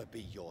I ever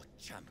be your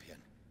champion.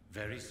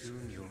 Very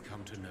soon you'll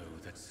come to know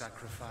that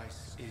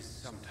sacrifice is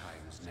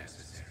sometimes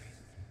necessary.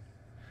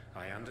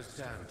 I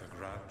understand the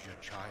grudge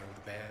a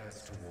child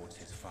bears towards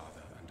his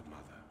father and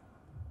mother.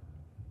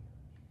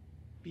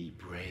 Be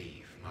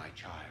brave, my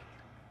child.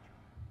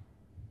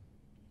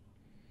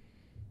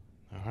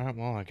 Alright,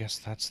 well, I guess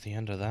that's the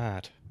end of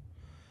that.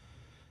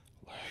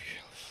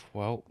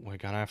 Well, we're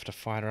gonna have to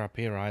fight her up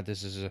here, right?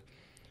 This is a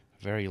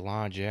very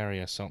large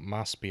area, so it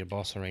must be a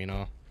boss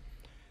arena.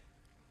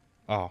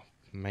 Oh,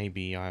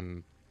 maybe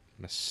I'm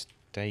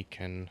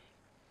mistaken.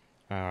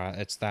 Alright,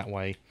 it's that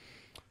way.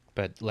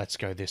 But let's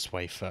go this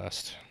way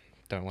first.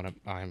 Don't want to...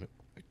 I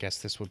guess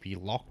this would be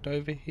locked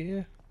over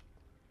here?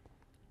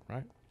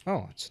 Right?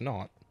 Oh, it's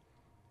not.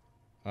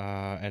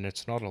 And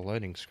it's not a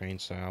loading screen,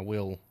 so I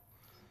will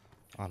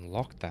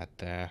unlock that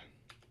there.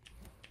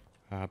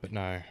 But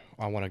no,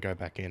 I want to go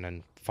back in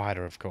and fight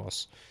her, of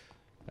course.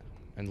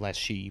 Unless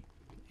she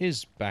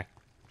is back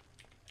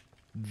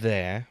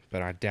there,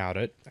 but I doubt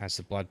it, as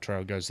the blood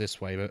trail goes this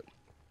way, but...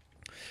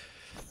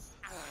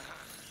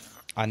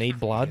 I need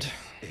blood.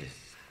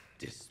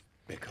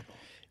 Despicable.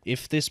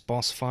 If this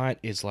boss fight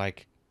is,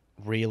 like,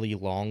 really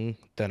long,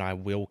 then I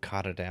will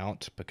cut it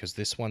out, because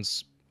this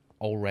one's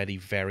already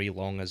very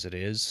long as it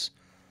is.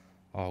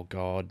 Oh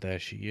god, there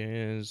she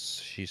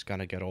is. She's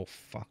gonna get all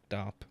fucked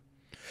up.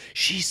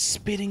 She's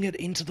spitting it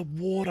into the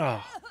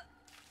water!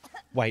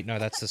 Wait, no,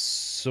 that's the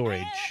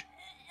sewage.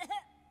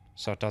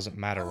 So it doesn't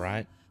matter,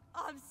 right?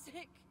 I'm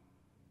sick.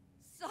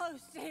 So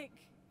sick.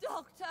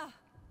 Doctor,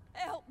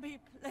 help me,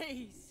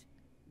 please.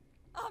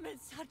 I'm in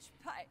such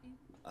pain.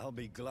 I'll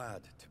be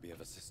glad to be of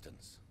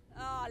assistance.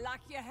 Ah,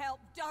 like your help,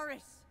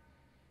 Doris.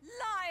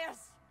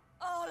 Liars,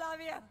 all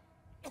of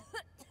you.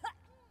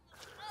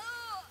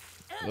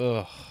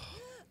 Ugh.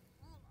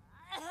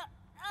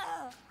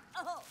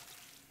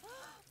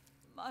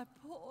 My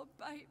poor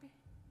baby.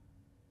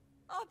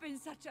 I've been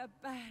such a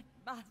bad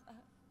mother.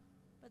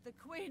 But the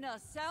Queen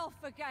herself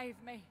forgave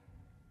me.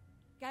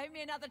 Gave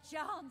me another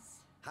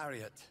chance.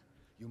 Harriet,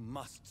 you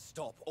must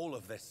stop all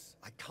of this.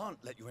 I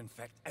can't let you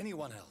infect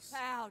anyone else.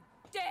 How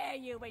dare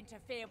you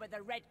interfere with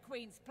the Red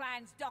Queen's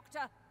plans,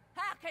 Doctor?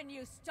 How can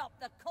you stop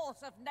the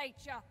course of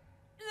nature?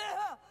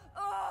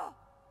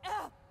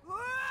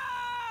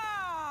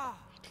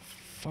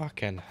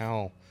 Fucking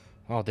hell.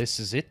 Oh, this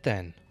is it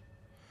then.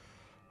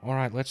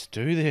 Alright, let's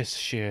do this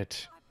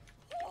shit.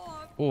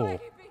 Poor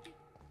baby.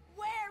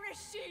 Where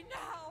is she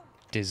now?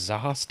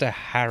 Disaster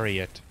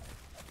Harriet.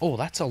 Oh,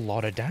 that's a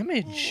lot of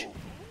damage.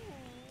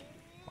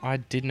 I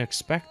didn't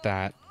expect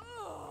that.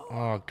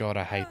 Oh god,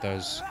 I hate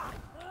those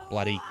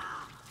bloody...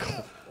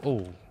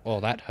 Oh,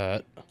 that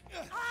hurt.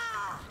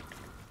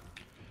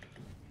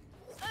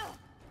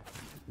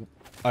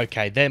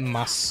 Okay, there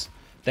must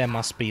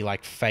be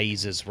like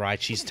phases,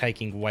 right? She's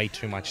taking way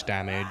too much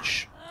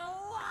damage.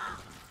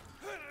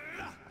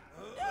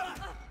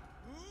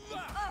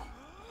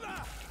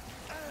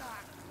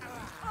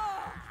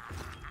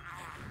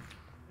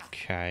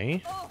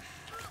 Okay.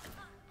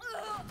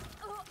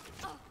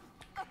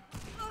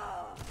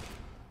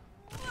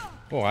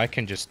 Oh, I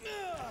can just...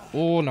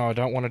 Oh, no, I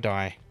don't want to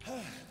die.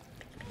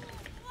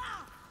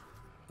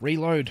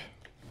 Reload.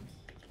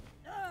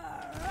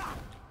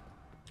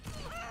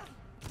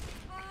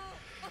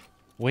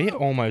 We're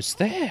almost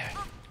there.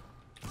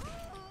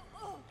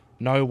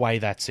 No way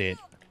that's it.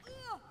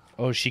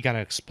 Oh, is she gonna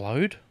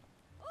explode?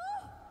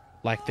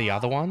 Like the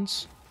other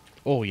ones?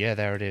 Oh, yeah,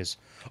 there it is.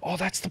 Oh,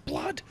 that's the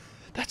blood!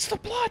 That's the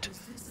blood!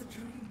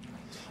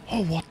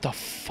 Oh, what the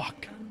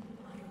fuck?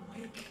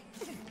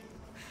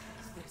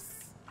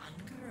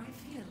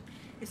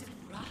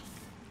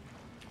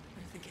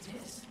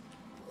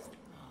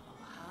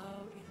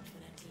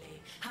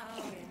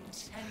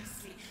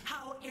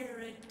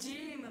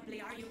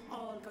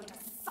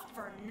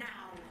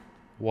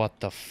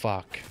 What the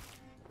fuck?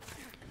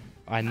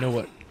 I knew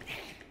it.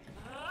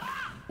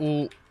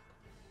 Oh.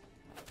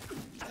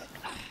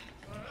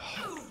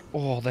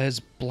 Oh, there's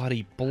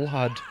bloody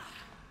blood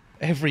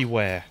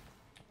everywhere.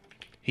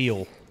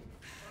 Heal.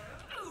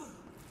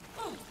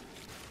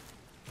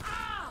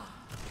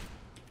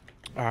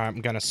 Alright,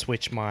 I'm gonna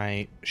switch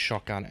my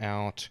shotgun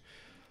out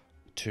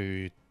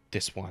to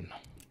this one.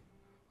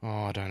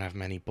 Oh, I don't have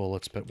many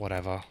bullets, but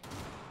whatever.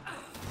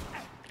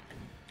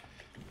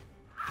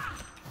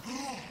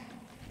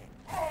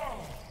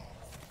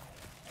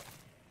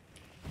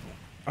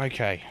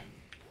 Okay.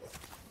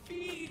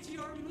 Feed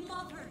your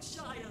mother,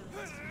 child.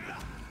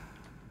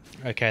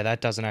 Okay, that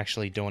doesn't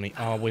actually do any...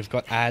 Oh, we've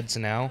got ads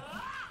now.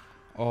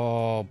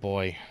 Oh,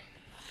 boy.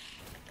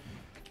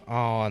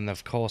 Oh, and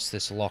of course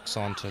this locks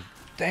onto...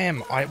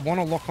 Damn, I want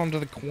to lock onto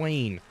the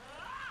Queen.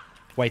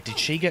 Wait, did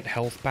she get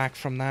health back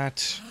from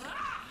that?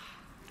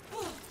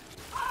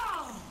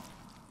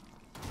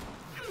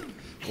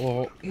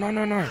 Oh, no,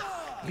 no, no.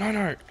 No,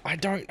 no, I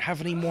don't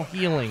have any more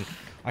healing.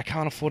 I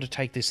can't afford to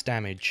take this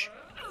damage.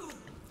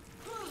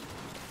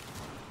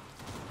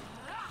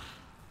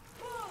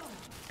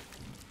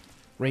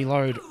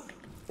 Reload.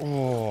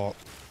 Oh.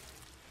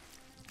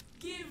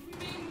 Give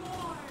me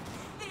more.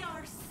 They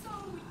are so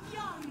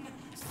young,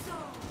 so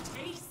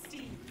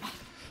tasty.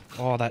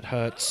 Oh, that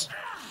hurts.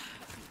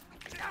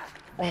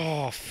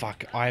 Oh,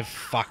 fuck. I've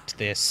fucked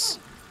this.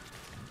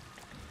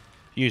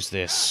 Use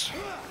this.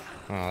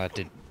 Oh, that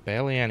did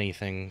barely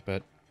anything,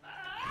 but...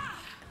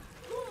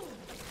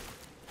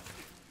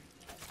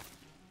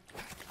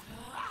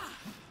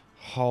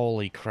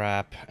 Holy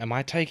crap. Am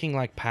I taking,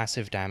 like,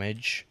 passive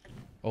damage?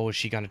 Or is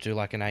she gonna do,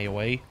 like, an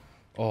AoE?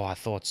 Oh, I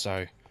thought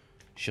so.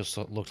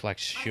 She'll look like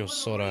she'll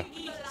sort of...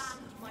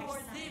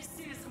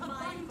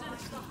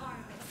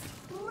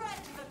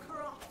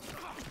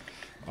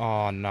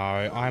 Oh, no.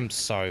 I'm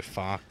so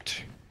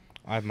fucked.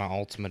 I have my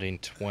ultimate in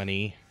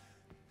 20.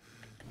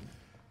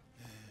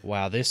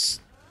 Wow,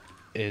 this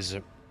is...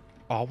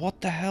 Oh,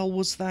 what the hell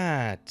was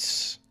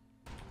that?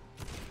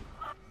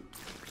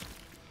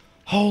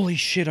 Holy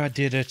shit, I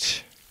did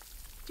it.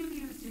 Do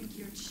you think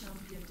your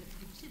champion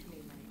defeated me,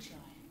 my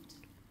child?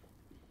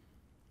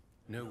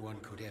 No one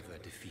could ever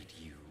defeat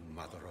you,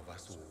 mother of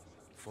us all,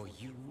 for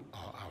you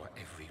are our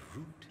every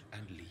root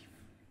and leaf.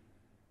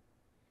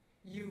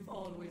 You've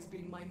always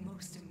been my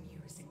most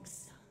amusing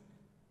son.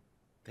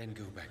 Then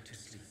go back to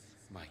sleep,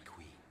 my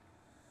queen,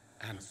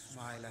 and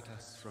smile at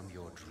us from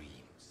your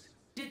dreams.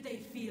 Did they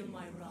feel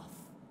my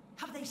wrath?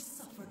 Have they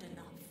suffered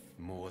enough?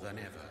 More than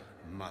ever,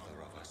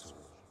 mother of us all.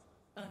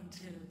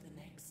 Until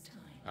the next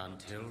time.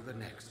 Until the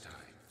next time.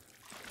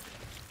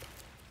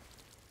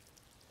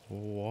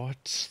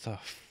 What the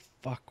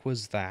fuck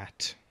was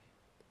that?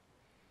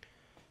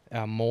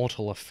 Our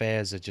mortal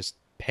affairs are just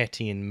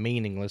petty and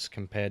meaningless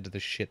compared to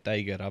the shit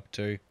they get up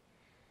to.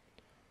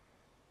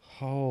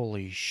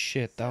 Holy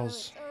shit, that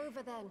was... So it's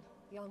over then,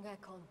 young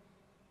Ekon.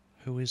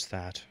 Who is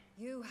that?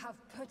 You have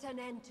put an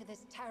end to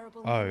this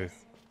terrible Oh.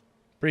 menace.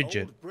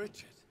 Bridget. Old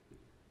Bridget?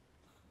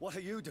 What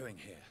are you doing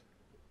here?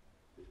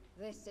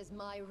 This is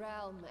my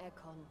realm,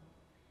 Ekon.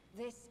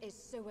 This is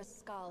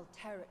Suaskal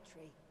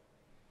territory.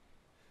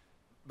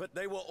 But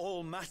they were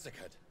all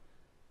massacred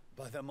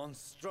by the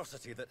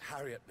monstrosity that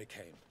Harriet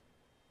became.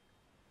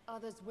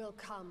 Others will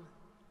come,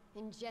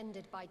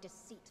 engendered by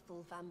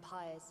deceitful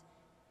vampires.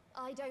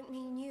 I don't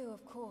mean you,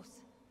 of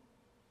course.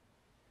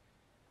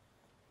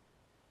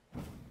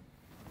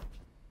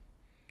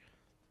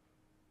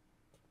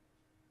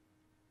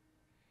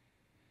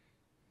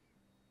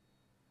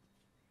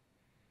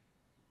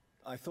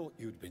 I thought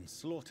you'd been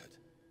slaughtered,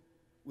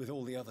 with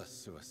all the other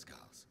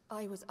Suaskals.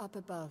 I was up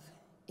above,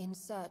 in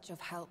search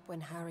of help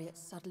when Harriet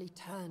suddenly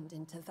turned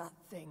into that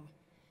thing.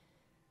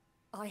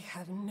 I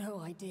have no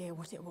idea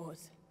what it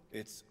was.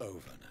 It's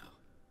over now.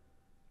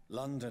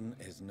 London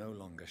is no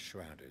longer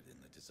shrouded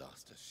in the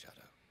disaster's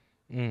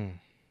shadow.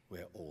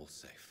 We're all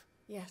safe.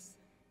 Yes,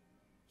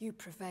 you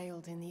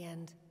prevailed in the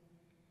end.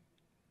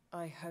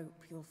 I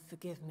hope you'll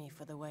forgive me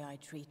for the way I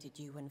treated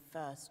you when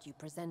first you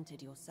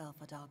presented yourself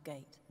at our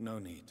gate. No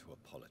need to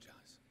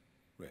apologize,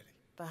 really.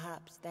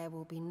 Perhaps there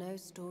will be no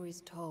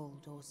stories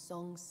told or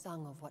songs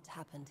sung of what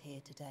happened here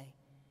today.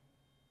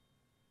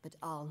 But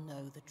I'll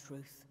know the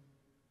truth.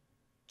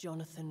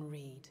 Jonathan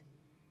Reid,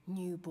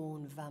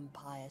 newborn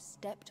vampire,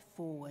 stepped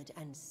forward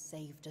and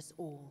saved us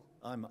all.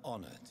 I'm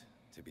honored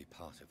to be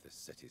part of this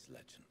city's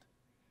legend.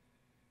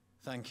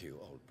 Thank you,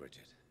 old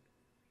Bridget.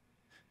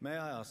 May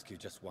I ask you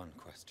just one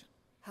question?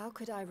 How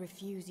could I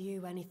refuse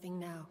you anything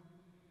now?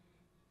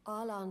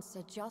 I'll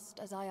answer just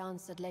as I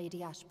answered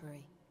Lady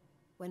Ashbury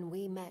when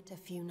we met a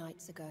few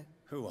nights ago.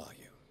 Who are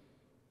you?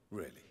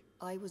 Really?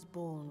 I was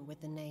born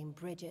with the name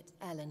Bridget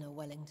Eleanor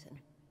Wellington.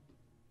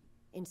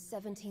 In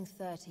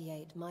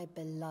 1738, my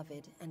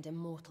beloved and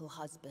immortal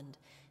husband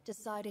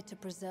decided to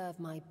preserve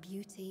my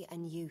beauty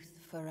and youth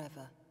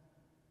forever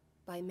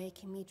by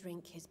making me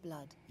drink his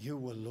blood. You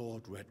were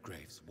Lord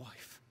Redgrave's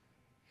wife.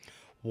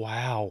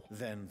 Wow.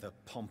 Then the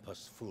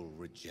pompous fool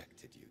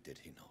rejected you, did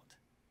he not?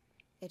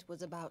 It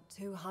was about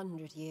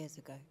 200 years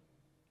ago.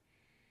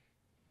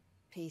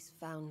 Peace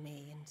found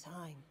me in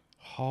time.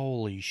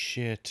 Holy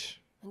shit.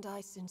 And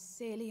I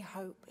sincerely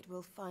hope it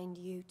will find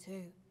you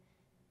too,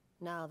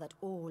 now that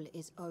all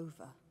is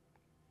over.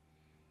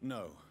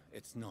 No,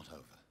 it's not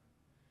over.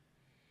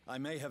 I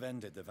may have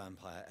ended the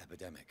vampire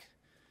epidemic,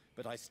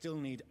 but I still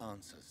need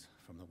answers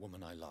from the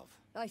woman I love.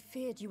 I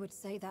feared you would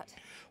say that.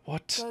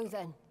 What? Go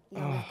then,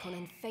 young Ekon,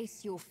 and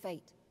face your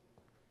fate.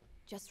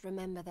 Just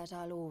remember that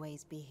I'll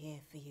always be here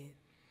for you.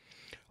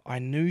 I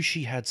knew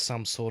she had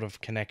some sort of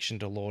connection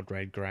to Lord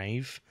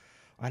Redgrave.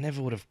 I never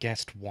would have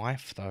guessed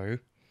wife, though.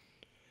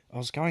 I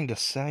was going to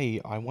say,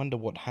 I wonder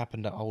what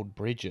happened to old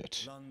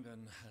Bridget.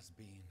 London has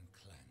been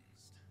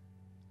cleansed.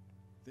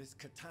 This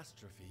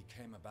catastrophe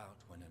came about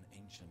when an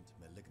ancient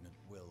malignant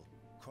will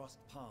crossed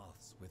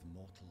paths with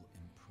mortal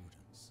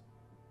imprudence.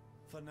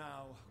 For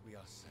now, we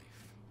are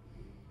safe.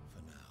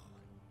 For now.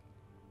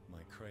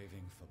 My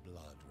craving for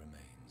blood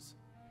remains.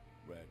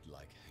 Red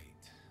like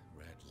hate,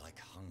 red like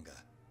hunger.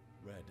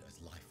 Red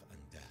as life and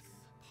death,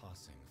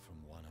 passing from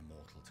one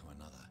immortal to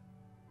another,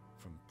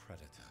 from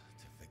predator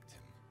to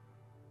victim,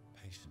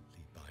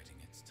 patiently biding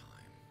its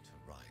time to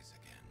rise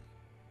again.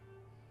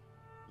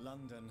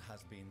 London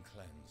has been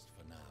cleansed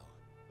for now,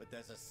 but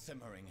there's a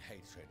simmering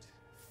hatred,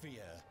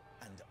 fear,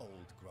 and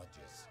old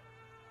grudges.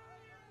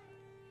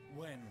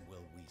 When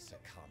will we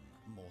succumb,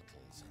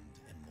 mortals and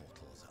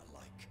immortals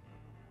alike?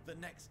 The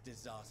next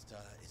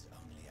disaster is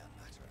only a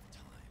matter of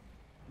time.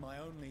 My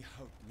only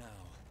hope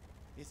now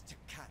is to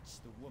catch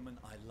the woman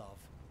I love,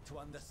 to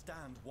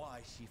understand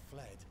why she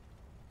fled,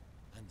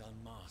 and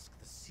unmask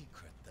the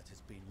secret that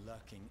has been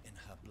lurking in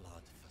her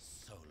blood for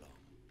so long.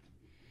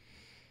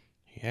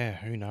 Yeah,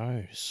 who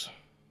knows?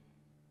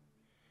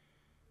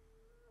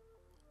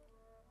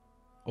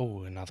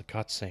 Oh, another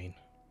cutscene.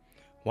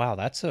 Wow,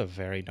 that's a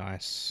very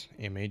nice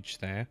image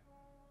there.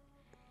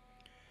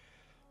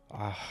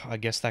 I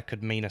guess that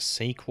could mean a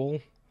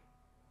sequel.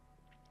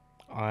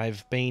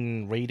 I've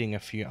been reading a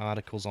few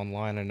articles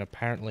online, and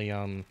apparently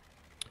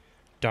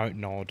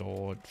Dontnod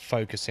or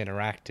Focus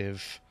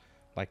Interactive,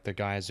 like the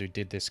guys who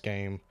did this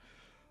game,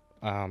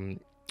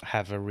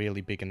 have a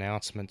really big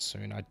announcement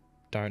soon. I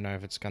don't know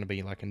if it's going to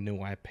be like a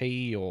new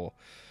IP or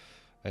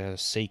a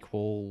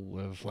sequel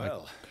of like...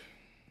 Well,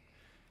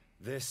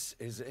 this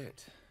is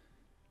it.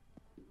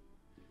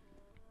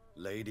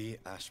 Lady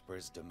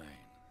Ashbury's domain.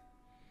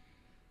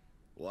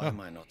 Why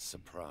am I not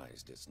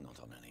surprised it's not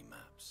on any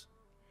maps?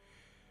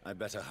 I'd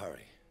better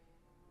hurry.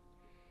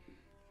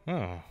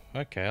 Oh,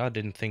 okay. I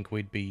didn't think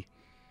we'd be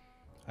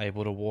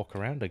able to walk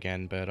around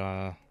again, but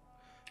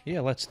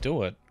yeah, let's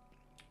do it.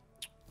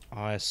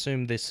 I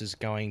assume this is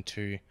going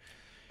to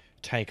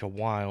take a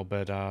while,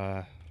 but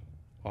oh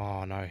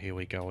no, here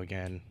we go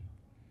again.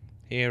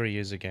 Here he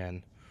is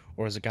again.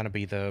 Or is it going to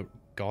be the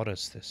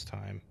goddess this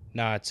time?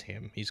 No, it's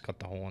him. He's got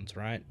the horns,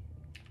 right?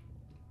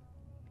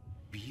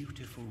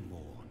 Beautiful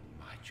morn,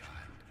 my child.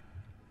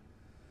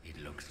 It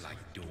looks like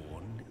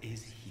dawn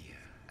is here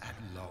at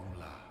long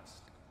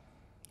last.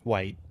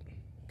 Wait.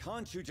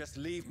 Can't you just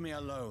leave me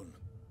alone?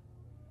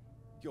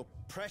 Your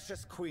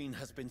precious queen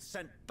has been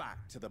sent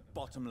back to the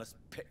bottomless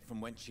pit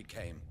from whence she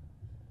came.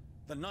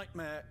 The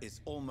nightmare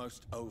is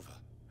almost over.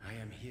 I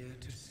am here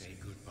to say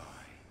goodbye.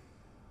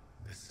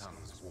 The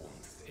sun's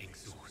warmth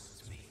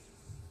exhausts me.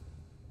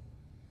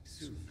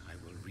 Soon I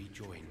will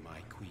rejoin my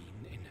queen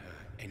in her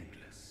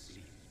endless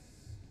sleep.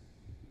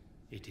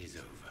 It is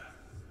over.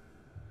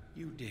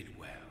 You did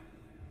well.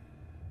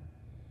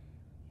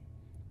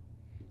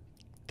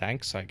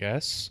 Thanks, I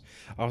guess.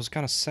 I was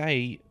gonna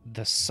say,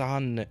 the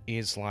sun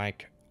is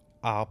like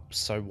up,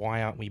 so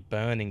why aren't we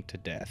burning to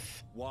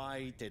death?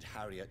 Why did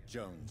Harriet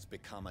Jones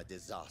become a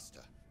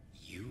disaster?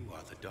 You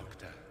are the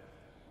doctor.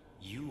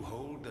 You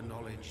hold the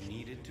knowledge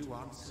needed to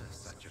answer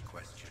such a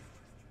question.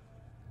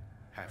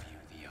 Have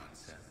you the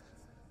answer?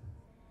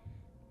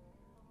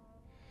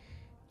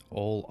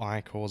 All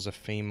ichors are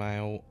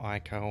female,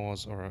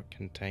 ichors are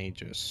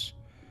contagious.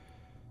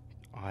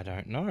 I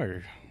don't know.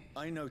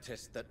 I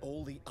noticed that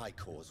all the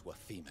ichors were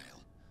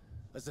female,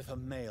 as if a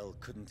male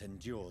couldn't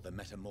endure the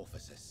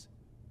metamorphosis.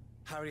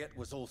 Harriet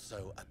was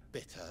also a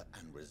bitter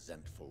and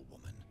resentful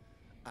woman,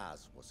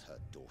 as was her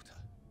daughter.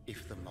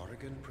 If the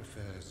Morrigan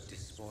prefers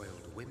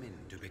despoiled women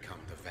to become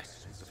the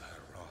vessels of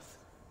her wrath,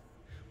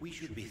 we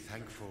should be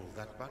thankful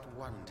that but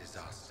one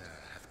disaster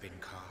hath been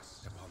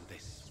cast upon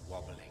this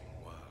wobbling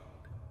world.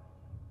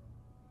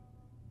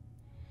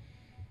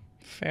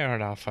 Fair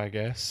enough, I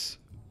guess.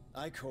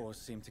 Ichors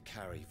seem to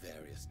carry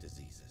various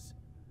diseases.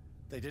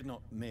 They did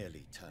not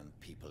merely turn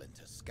people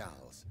into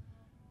skulls.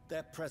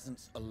 Their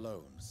presence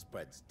alone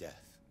spreads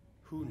death.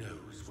 Who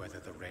knows whether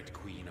the Red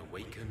Queen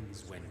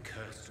awakens when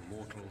cursed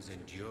mortals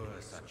endure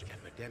such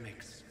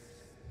epidemics,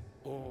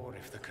 or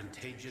if the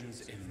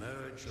contagions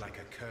emerge like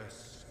a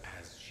curse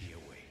as she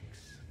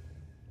awakes.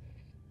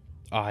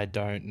 I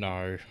don't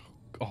know.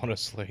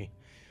 Honestly,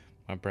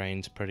 my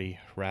brain's pretty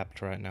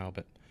wrapped right now,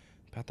 but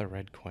about the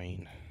Red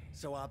Queen.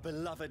 So our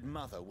beloved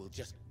mother will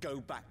just go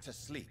back to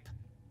sleep,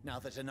 now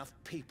that enough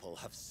people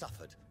have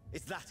suffered.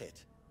 Is that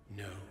it?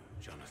 No,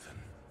 Jonathan.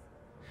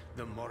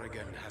 The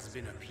Morrigan has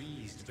been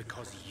appeased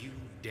because you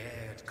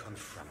dared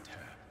confront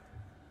her.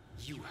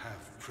 You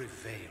have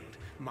prevailed,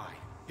 my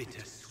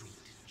bittersweet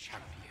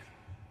champion.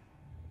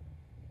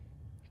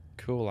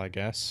 Cool, I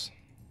guess.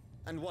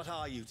 And what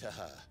are you to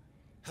her?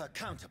 Her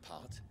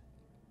counterpart?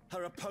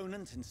 Her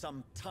opponent in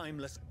some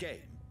timeless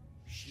game?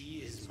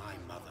 She is my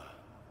mother.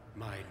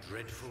 My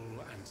dreadful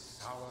and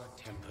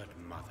sour-tempered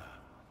mother.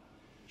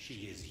 She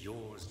is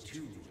yours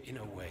too, in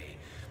a way,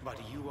 but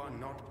you are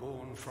not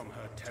born from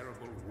her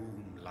terrible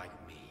womb like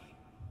me.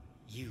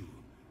 You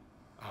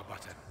are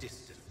but a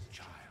distant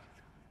child.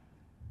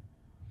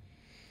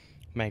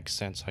 Makes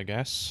sense, I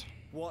guess.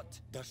 What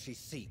does she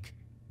seek?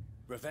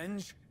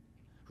 Revenge?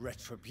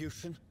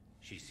 Retribution?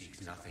 She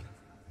seeks nothing,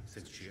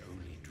 since she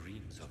only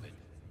dreams of it.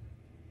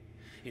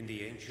 In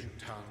the ancient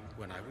tongue,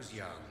 when I was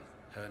young,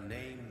 her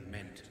name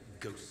meant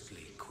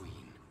ghostly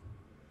queen.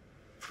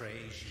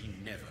 Pray she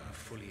never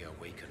fully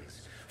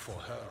awakens, for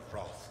her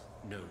wrath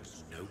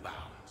knows no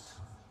bounds.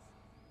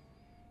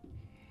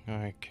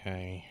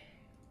 Okay.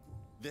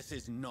 This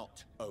is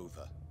not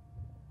over.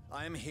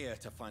 I am here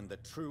to find the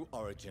true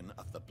origin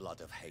of the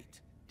blood of hate.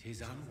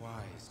 'Tis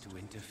unwise to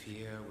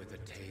interfere with a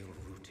tale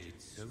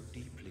rooted so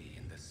deeply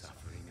in the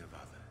suffering of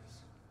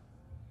others.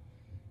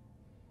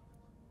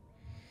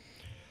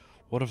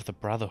 What of the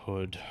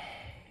Brotherhood?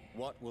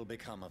 What will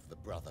become of the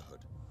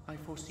Brotherhood? I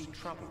foresee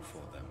trouble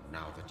for them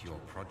now that your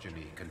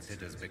progeny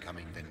considers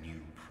becoming the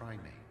new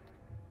primate.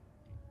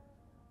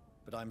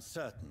 But I'm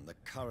certain the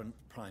current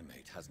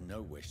primate has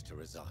no wish to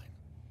resign.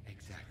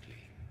 Exactly.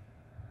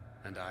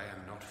 And I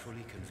am not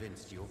fully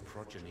convinced your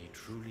progeny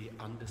truly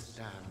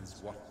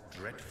understands what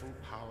dreadful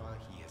power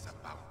he is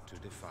about to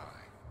defy.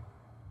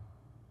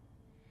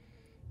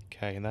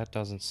 Okay, that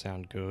doesn't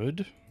sound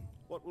good.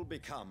 What will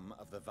become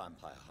of the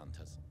vampire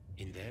hunters?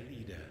 In their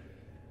leader,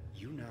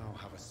 you now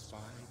have a spy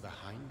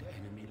behind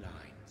enemy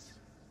lines.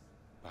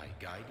 By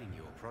guiding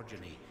your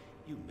progeny,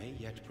 you may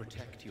yet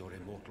protect your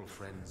immortal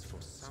friends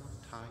for some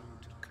time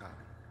to come.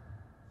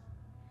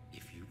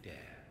 If you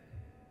dare.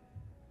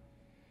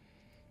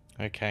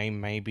 Okay,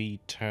 maybe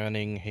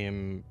turning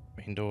him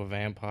into a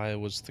vampire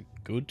was the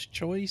good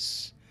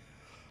choice?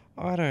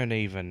 I don't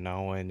even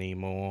know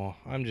anymore.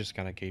 I'm just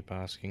gonna keep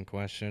asking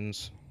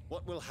questions.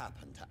 What will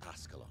happen to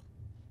Ascalon?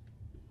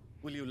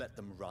 Will you let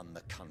them run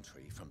the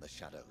country from the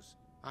shadows?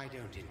 I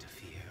don't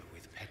interfere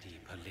with petty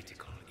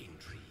political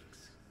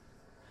intrigues.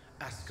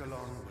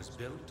 Ascalon was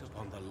built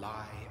upon the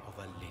lie of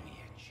a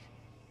lineage.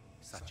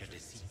 Such a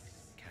deceit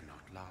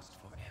cannot last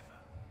forever.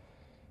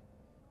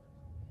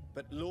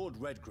 But Lord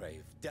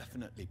Redgrave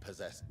definitely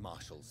possessed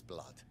Marshall's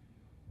blood.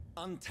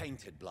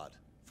 Untainted blood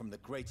from the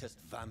greatest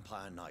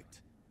vampire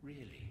knight.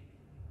 Really?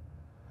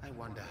 I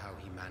wonder how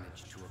he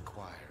managed to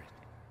acquire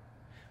it.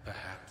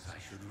 Perhaps I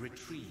should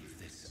retrieve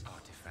this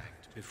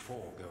artifact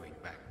before going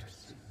back to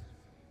sea.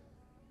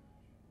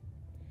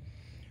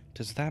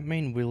 Does that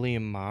mean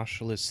William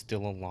Marshall is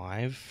still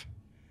alive?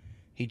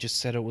 He just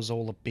said it was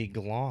all a big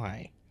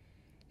lie.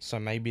 So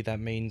maybe that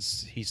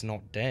means he's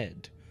not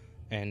dead,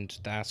 and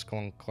the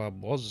Ascalon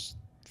Club was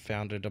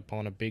founded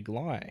upon a big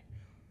lie.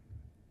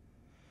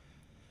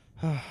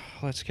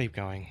 Let's keep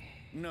going.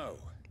 No.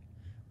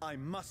 I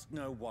must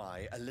know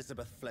why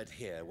Elizabeth fled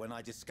here when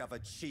I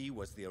discovered she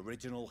was the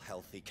original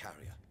healthy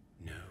carrier.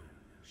 No,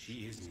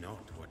 she is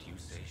not what you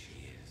say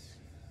she is.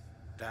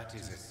 That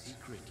is a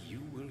secret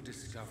you will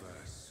discover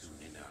soon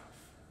enough.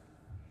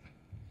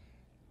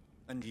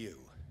 And you?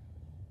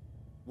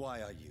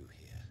 Why are you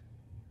here?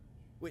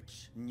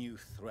 Which new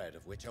thread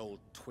of which old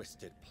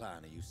twisted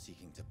plan are you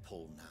seeking to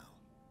pull now?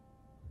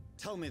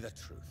 Tell me the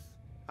truth.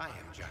 I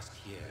am just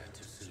here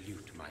to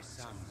salute my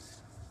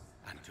sons,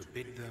 and to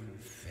bid them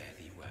fare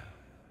thee well.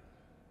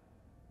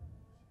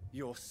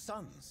 Your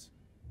sons?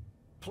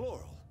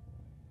 Plural?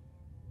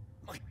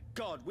 My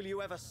God, will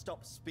you ever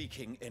stop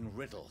speaking in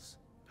riddles?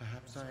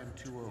 Perhaps I am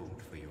too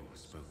old for your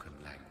spoken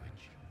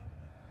language.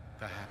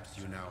 Perhaps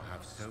you now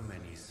have so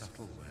many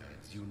subtle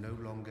words you no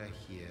longer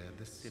hear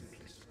the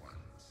simplest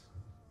ones.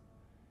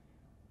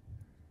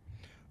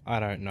 I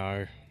don't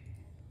know.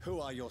 Who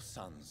are your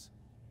sons?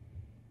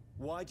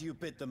 Why do you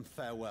bid them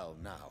farewell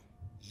now?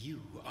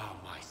 You are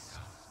my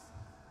son,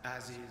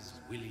 as is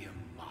William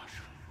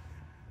Marshall.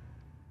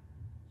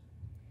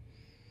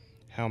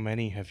 How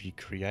many have you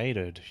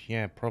created?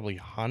 Yeah, probably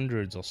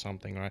hundreds or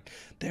something, right?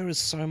 There is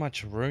so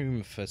much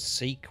room for a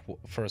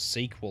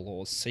sequel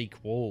or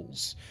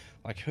sequels.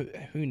 Like,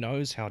 who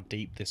knows how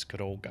deep this could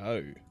all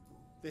go?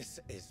 This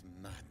is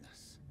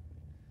madness.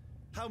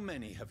 How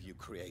many have you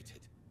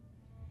created?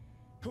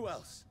 Who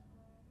else?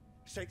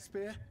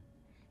 Shakespeare?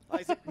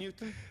 Isaac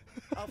Newton?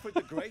 Alfred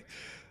the Great?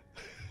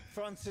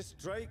 Francis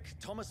Drake?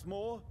 Thomas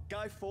More?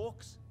 Guy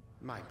Fawkes?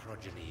 My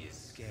progeny is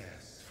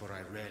scarce, for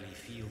I rarely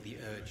feel the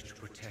urge to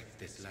protect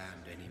this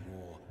land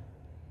anymore.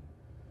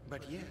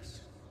 But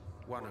yes,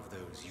 one of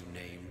those you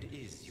named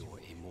is your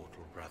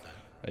immortal brother.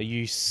 Are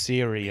you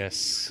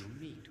serious? Maybe we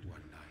could meet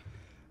one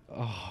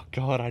night. Oh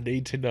god, I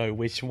need to know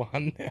which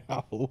one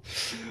now.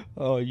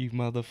 Oh, you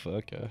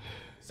motherfucker.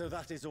 So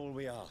that is all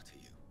we are to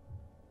you?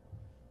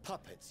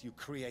 Puppets you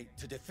create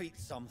to defeat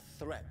some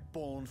threat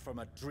born from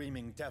a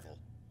dreaming devil?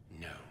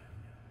 No.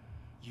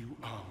 You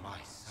are my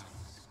sons.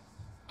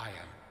 I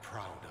am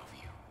proud of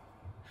you.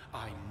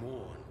 I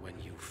mourn when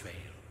you fail.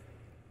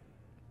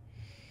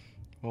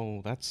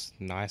 Well, that's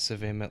nice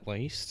of him at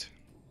least.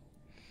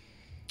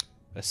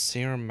 A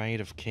serum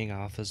made of King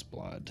Arthur's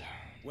blood.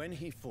 When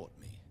he fought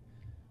me,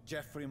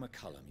 Geoffrey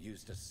McCullum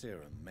used a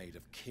serum made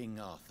of King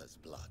Arthur's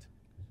blood.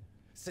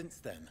 Since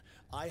then,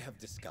 I have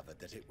discovered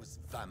that it was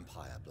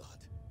vampire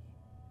blood.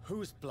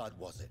 Whose blood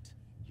was it?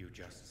 You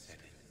just said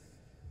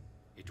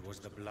it. It was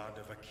the blood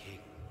of a king.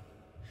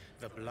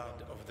 The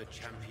blood of the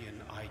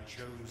champion I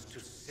chose to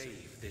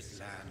save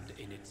this land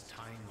in its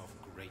time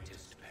of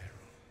greatest peril.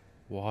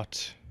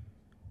 What?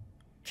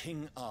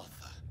 King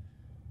Arthur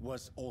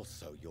was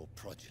also your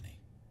progeny.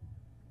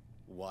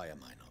 Why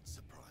am I not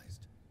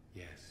surprised?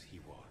 Yes, he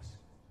was.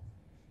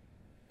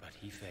 But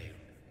he failed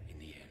in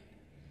the end.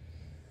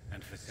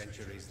 And for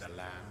centuries the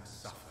land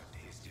suffered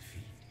his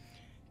defeat.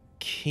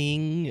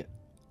 King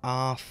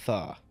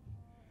Arthur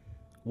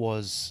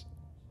was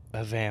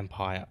a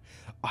vampire.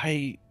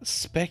 I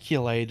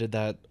speculated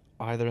that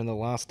either in the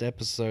last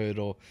episode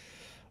or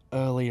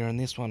earlier in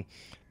this one,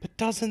 but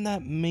doesn't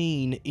that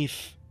mean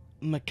if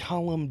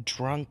McCullum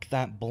drank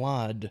that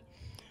blood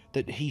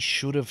that he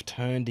should have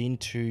turned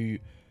into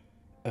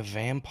a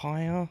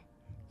vampire?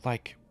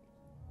 Like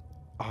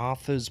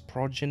Arthur's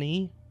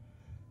progeny?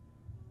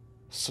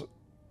 So,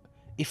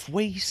 if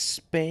we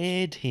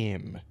spared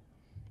him,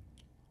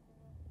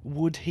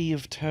 would he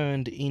have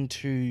turned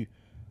into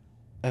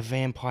a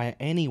vampire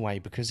anyway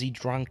because he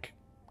drank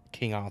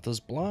King Arthur's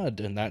blood,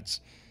 and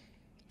that's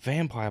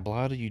vampire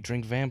blood. You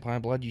drink vampire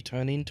blood, you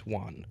turn into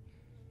one.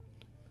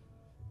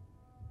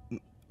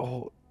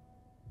 Or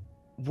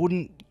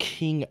wouldn't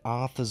King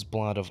Arthur's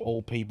blood of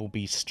all people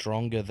be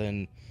stronger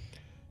than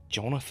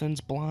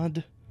Jonathan's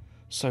blood?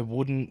 So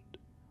wouldn't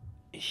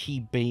he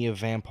be a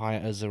vampire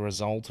as a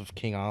result of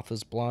King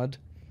Arthur's blood?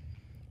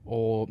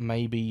 Or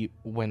maybe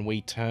when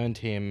we turned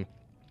him,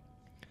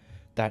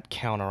 that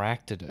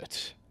counteracted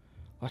it.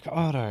 Like,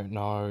 I don't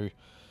know.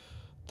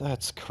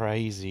 That's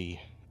crazy.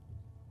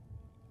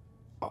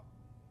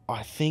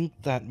 I think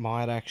that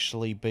might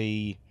actually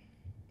be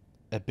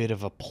a bit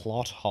of a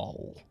plot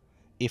hole.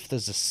 If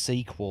there's a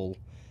sequel,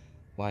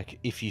 like,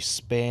 if you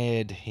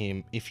spare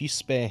him,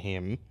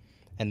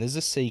 and there's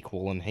a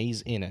sequel and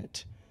he's in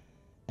it,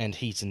 and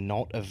he's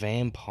not a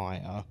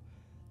vampire,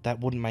 that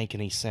wouldn't make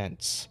any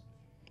sense.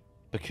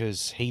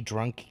 Because he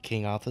drank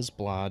King Arthur's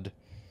blood,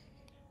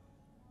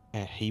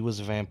 and he was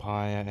a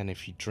vampire, and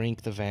if you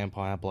drink the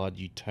vampire blood,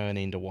 you turn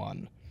into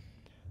one.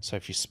 So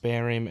if you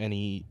spare him and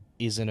he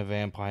isn't a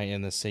vampire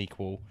in the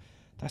sequel,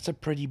 that's a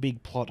pretty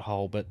big plot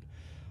hole, but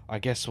I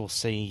guess we'll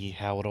see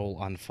how it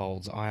all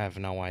unfolds. I have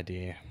no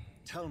idea.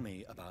 Tell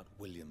me about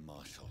William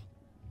Marshall.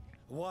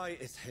 Why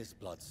is his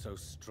blood so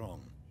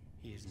strong?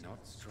 He is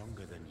not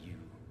stronger than you,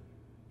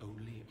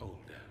 only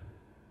older.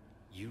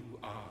 You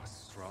are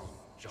strong,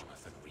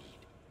 Jonathan Reid.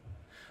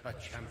 A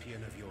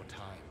champion of your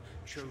time,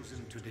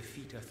 chosen to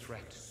defeat a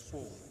threat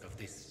spawned of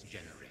this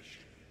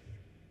generation.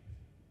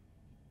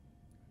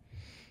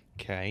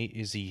 Okay,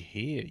 is he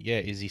here? Yeah,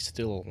 is he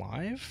still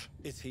alive?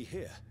 Is he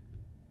here?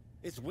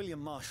 Is William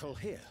Marshall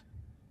here?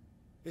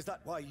 Is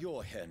that why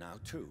you're here now,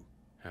 too?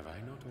 Have I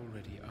not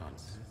already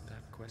answered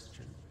that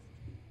question?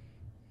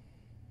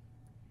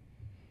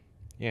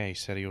 Yeah, he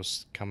said he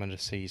was coming to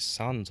see his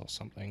sons or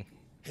something.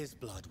 His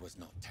blood was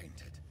not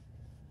tainted.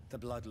 The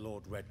blood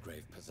Lord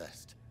Redgrave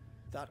possessed.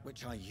 That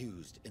which I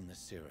used in the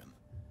serum.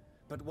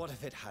 But what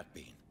if it had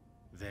been?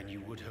 Then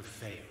you would have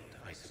failed,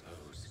 I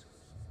suppose.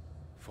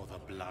 For the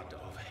blood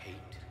of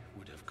hate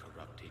would have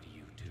corrupted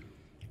you too.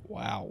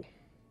 Wow.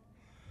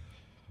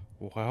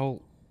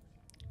 Well,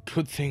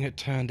 good thing it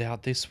turned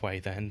out this way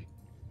then.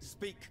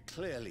 Speak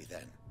clearly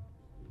then.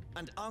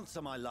 And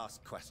answer my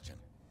last question.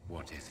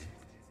 What is it?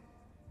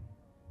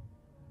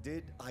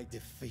 Did I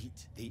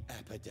defeat the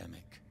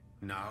epidemic?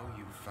 Now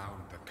you've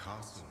found the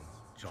castle,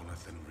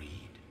 Jonathan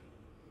Reid.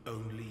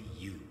 Only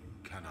you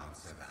can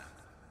answer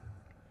that.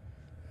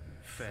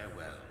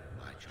 Farewell,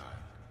 my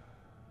child.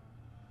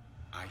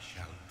 I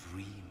shall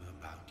dream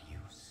about you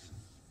soon.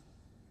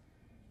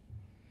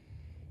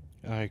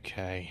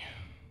 Okay.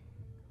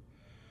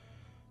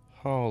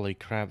 Holy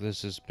crap,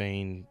 this has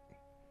been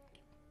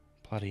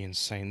bloody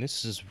insane.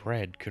 This is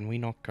red. Can we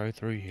not go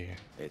through here?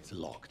 It's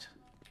locked.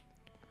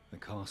 The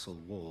castle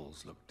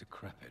walls look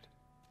decrepit.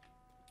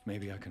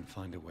 Maybe I can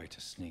find a way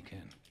to sneak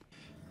in.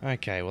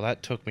 Okay, well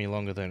that took me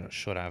longer than it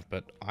should have,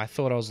 but I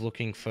thought I was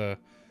looking for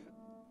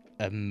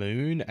a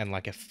moon and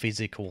like a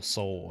physical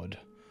sword.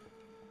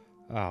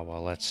 Oh,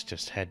 well, let's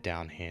just head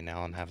down here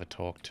now and have a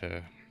talk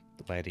to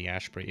Lady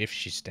Ashbury. If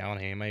she's down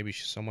here, maybe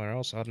she's somewhere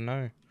else, I don't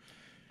know.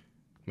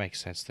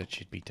 Makes sense that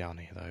she'd be down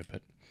here though,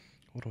 but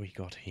what do we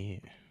got here?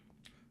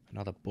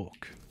 Another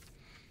book.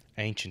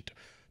 Ancient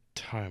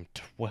Tome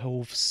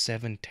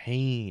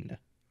 1217.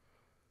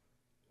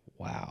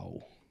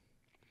 Wow.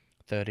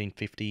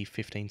 1350,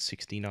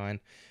 1569,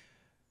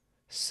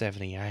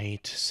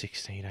 78,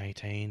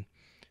 1618,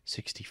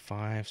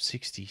 65,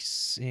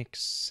 66,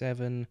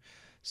 7,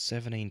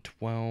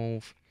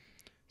 1712,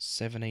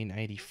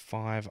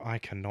 1785. I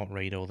cannot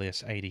read all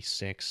this.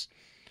 86.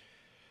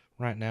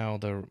 Right now,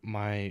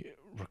 my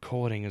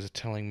recording is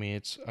telling me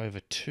it's over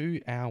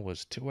 2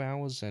 hours. 2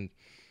 hours and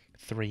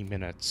 3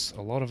 minutes.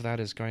 A lot of that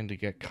is going to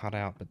get cut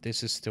out, but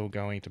this is still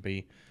going to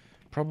be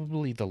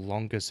probably the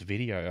longest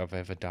video I've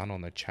ever done on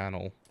the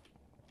channel.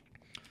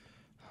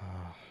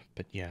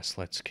 But yes,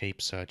 let's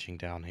keep searching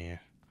down here.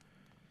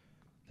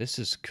 This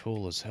is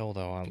cool as hell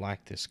though. I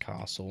like this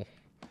castle.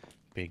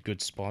 Be a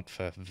good spot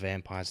for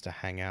vampires to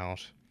hang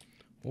out.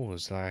 Oh,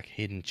 is there like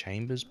hidden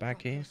chambers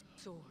back here?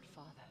 Sword,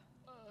 Father.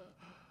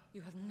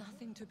 You have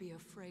nothing to be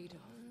afraid of.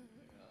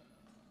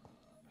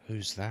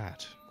 Who's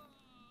that?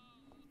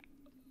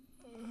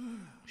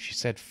 She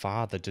said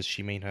father. Does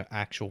she mean her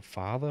actual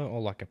father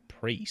or like a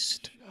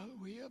priest? Shall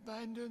we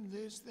abandon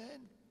this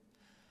then?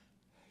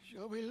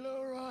 Shall we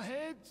lower our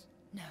heads?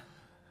 No.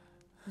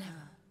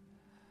 Never.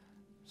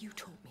 You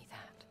taught me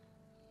that.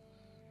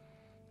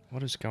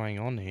 What is going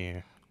on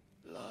here?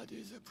 Blood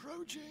is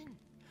approaching.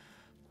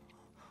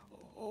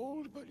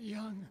 Old but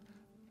young.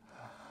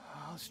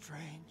 How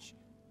strange.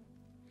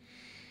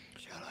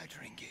 Shall I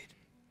drink it?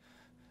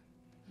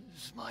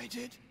 Smite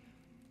it?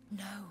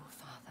 No,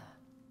 Father.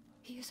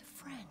 He is a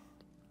friend.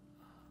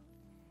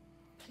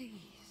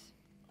 Please,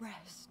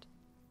 rest.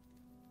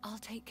 I'll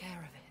take care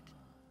of it.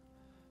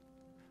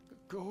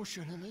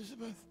 Caution,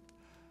 Elizabeth.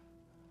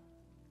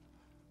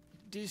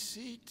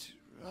 Deceit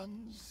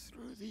runs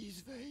through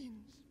these veins.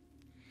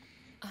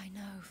 I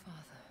know,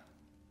 Father.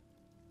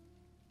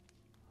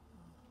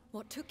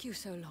 What took you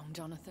so long,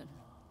 Jonathan?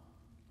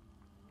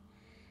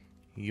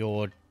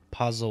 Your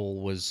puzzle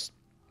was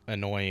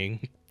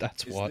annoying.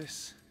 That's Is what.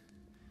 this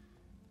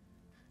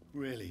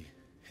really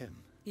him?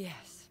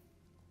 Yes.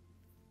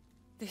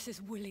 This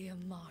is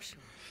William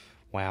Marshall.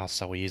 Wow,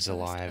 so he is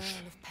alive. First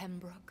Earl of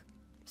Pembroke,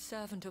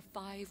 servant of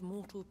 5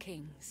 mortal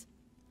kings,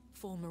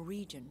 former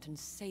regent and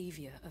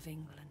saviour of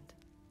England.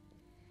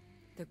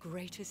 The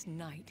greatest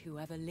knight who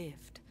ever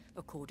lived,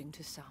 according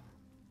to some.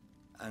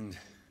 And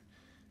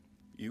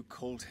you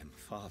called him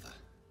father?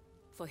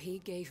 For he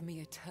gave me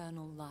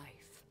eternal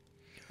life,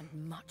 and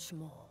much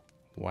more.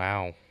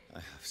 Wow. I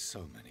have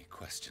so many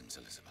questions,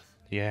 Elizabeth.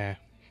 Yeah.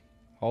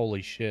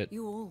 Holy shit.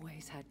 You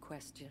always had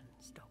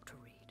questions, Dr.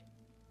 Reid.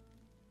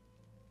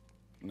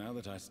 Now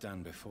that I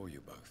stand before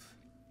you both,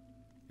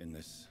 in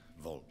this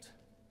vault,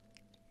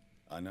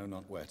 I know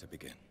not where to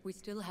begin. We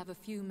still have a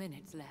few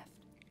minutes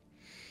left.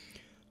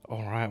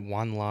 Alright,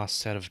 one last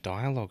set of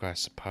dialogue, I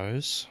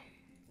suppose.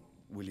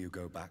 Will you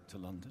go back to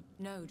London?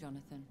 No,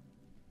 Jonathan.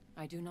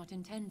 I do not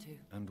intend to.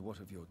 And what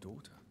of your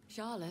daughter?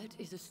 Charlotte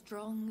is a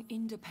strong,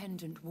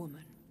 independent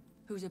woman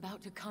who's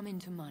about to come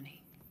into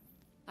money.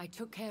 I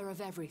took care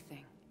of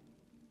everything.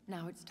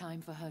 Now it's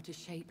time for her to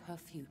shape her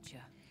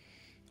future.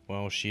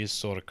 Well, she is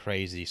sort of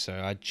crazy, so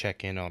I'd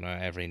check in on her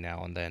every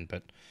now and then,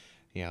 but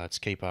yeah, let's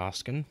keep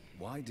asking.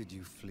 Why did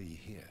you flee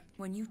here?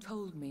 When you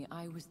told me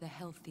I was the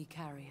healthy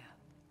carrier,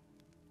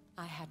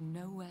 I had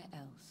nowhere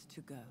else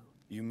to go.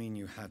 You mean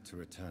you had to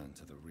return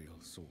to the real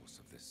source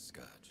of this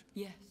scourge?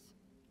 Yes,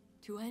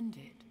 to end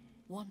it,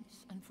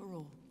 once and for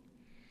all.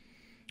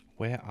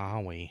 Where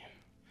are we?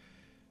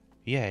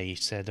 Yeah, he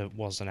said it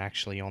wasn't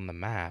actually on the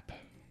map.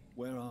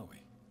 Where are we?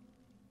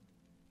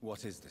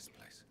 What is this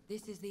place?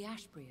 This is the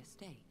Ashbury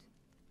estate.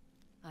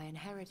 I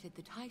inherited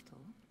the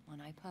title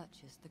when I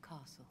purchased the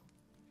castle.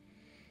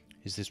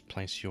 Is this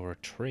place your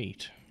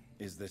retreat?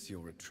 Is this your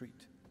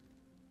retreat?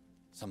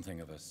 Something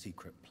of a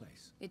secret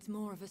place? It's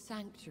more of a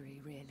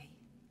sanctuary, really.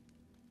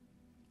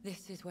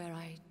 This is where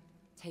I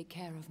take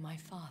care of my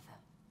father.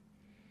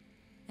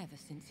 Ever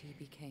since he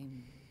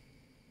became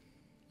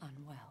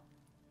unwell.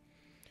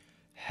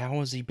 How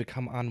has he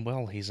become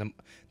unwell?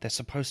 They're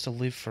supposed to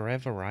live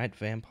forever, right?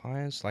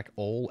 Vampires? Like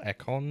all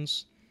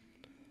econs?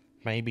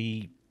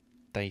 Maybe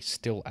they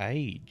still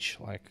age?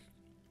 Like,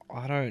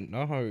 I don't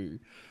know.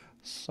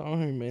 So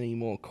many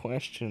more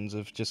questions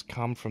have just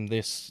come from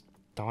this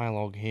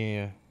dialogue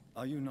here.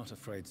 Are you not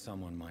afraid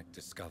someone might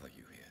discover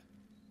you here?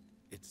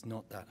 It's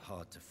not that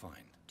hard to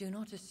find. Do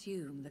not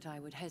assume that I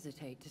would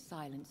hesitate to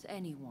silence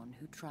anyone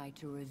who tried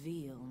to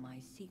reveal my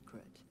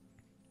secret.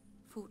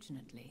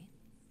 Fortunately,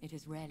 it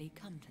has rarely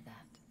come to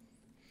that.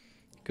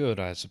 Good,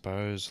 I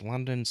suppose.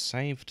 London's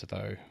saved,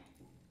 though.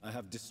 I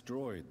have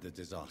destroyed the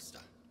disaster,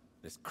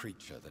 this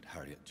creature that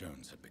Harriet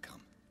Jones had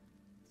become.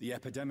 The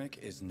epidemic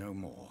is no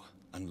more,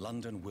 and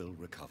London will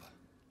recover.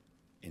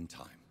 In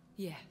time.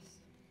 Yes.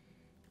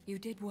 You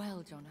did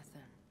well,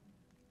 Jonathan.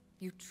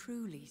 You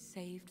truly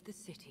saved the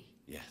city.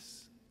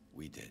 Yes,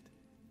 we did.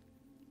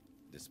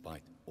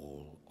 Despite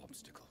all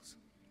obstacles.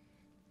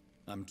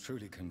 I'm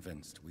truly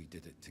convinced we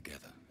did it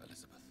together,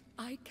 Elizabeth.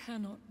 I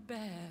cannot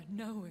bear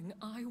knowing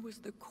I was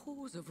the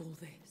cause of all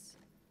this.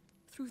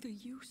 Through the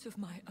use of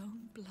my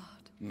own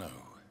blood. No.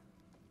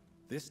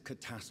 This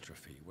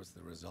catastrophe was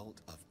the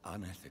result of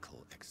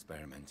unethical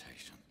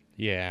experimentation.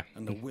 Yeah.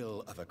 And the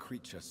will of a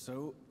creature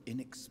so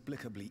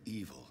inexplicably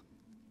evil.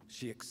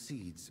 She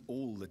exceeds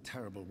all the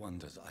terrible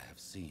wonders I have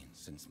seen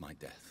since my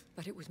death.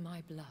 But it was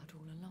my blood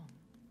all along.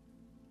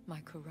 My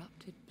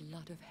corrupted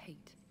blood of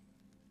hate.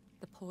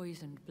 The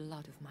poisoned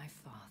blood of my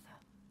father.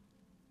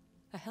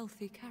 A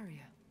healthy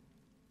carrier.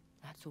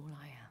 That's all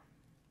I am.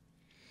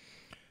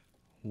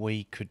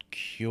 We could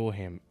cure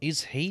him.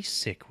 Is he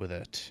sick with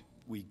it?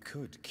 We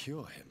could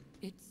cure him.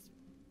 It's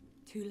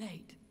too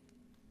late.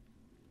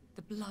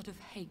 The blood of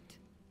hate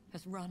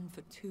has run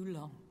for too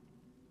long.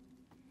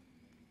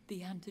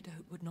 The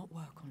antidote would not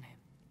work on him.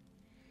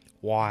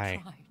 Why?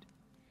 I tried.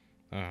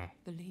 Oh.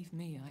 Believe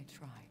me, I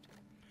tried.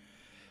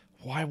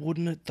 Why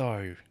wouldn't it,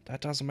 though?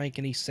 That doesn't make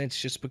any sense.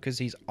 Just because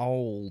he's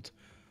old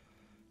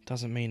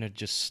doesn't mean it'd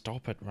just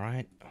stop it,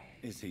 right?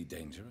 Is he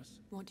dangerous?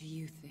 What do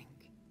you think?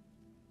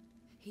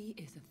 He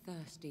is a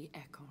thirsty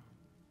Ekon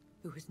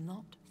who has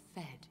not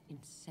fed in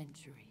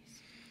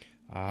centuries.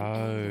 Oh. An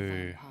elder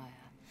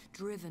vampire,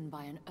 driven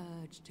by an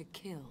urge to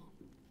kill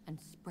and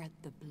spread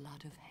the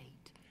blood of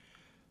hate.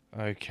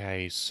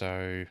 Okay,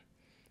 so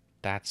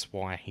that's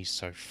why he's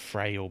so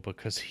frail,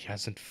 because he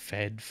hasn't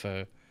fed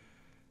for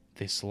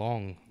this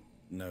long.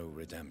 No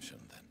redemption,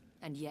 then.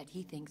 And yet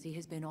he thinks he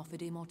has been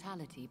offered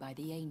immortality by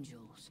the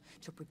angels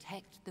to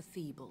protect the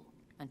feeble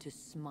and to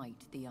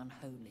smite the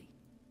unholy.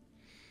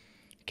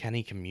 Can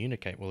he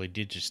communicate? Well, he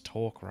did just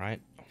talk, right?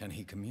 Can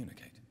he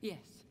communicate?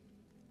 Yes.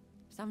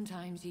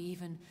 Sometimes he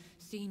even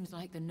seems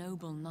like the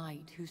noble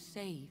knight who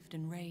saved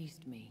and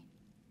raised me.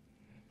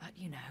 But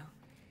you know,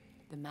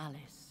 the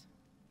malice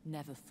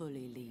never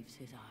fully leaves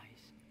his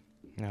eyes.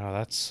 No,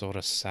 that's sort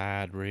of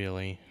sad,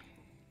 really.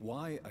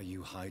 Why are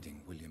you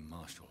hiding William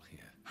Marshall here?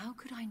 How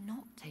could I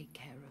not take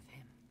care of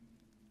him?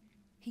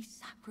 He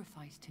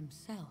sacrificed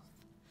himself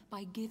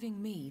by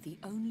giving me the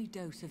only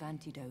dose of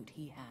antidote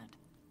he had.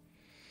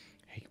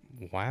 Hey,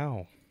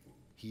 wow.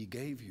 He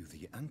gave you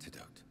the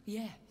antidote?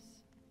 Yes.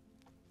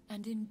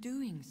 And in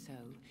doing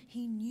so,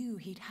 he knew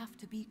he'd have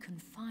to be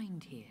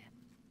confined here.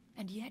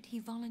 And yet he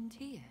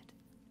volunteered.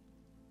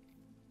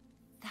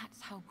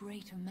 That's how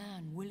great a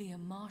man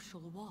William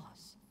Marshall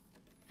was.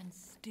 And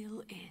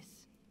still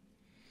is.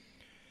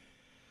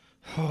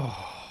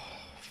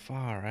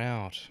 Far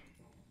out.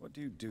 What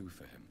do you do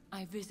for him?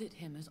 I visit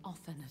him as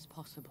often as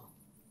possible.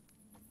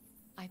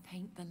 I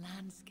paint the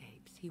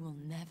landscapes he will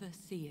never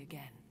see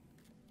again.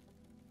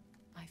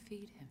 I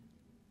feed him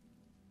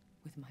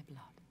with my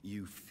blood.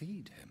 You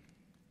feed him?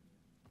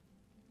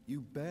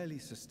 You barely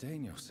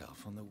sustain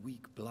yourself on the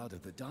weak blood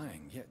of the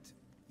dying, yet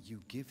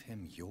you give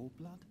him your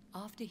blood?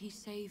 After he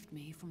saved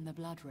me from the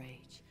blood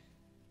rage,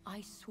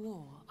 I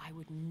swore I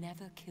would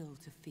never kill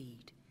to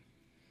feed.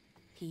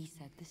 He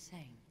said the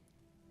same.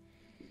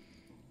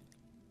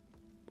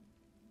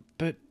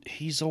 But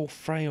he's all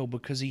frail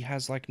because he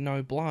has, like,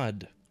 no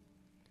blood.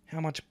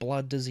 How much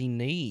blood does he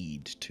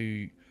need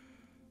to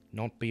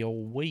not be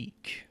all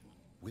weak?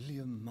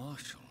 William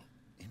Marshall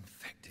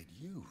infected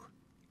you.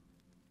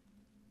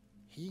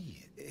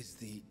 He is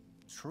the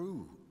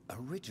true,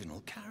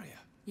 original carrier.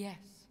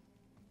 Yes.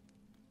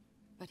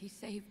 But he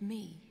saved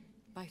me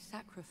by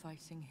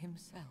sacrificing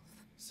himself.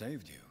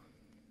 Saved you?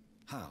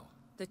 How?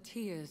 The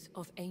tears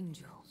of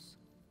angels.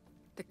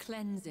 The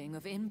cleansing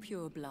of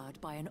impure blood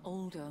by an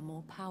older,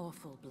 more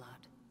powerful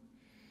blood.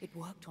 It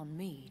worked on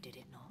me, did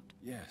it not?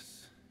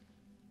 Yes.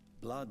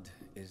 Blood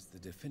is the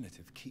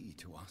definitive key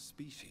to our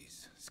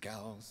species.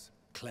 Scales,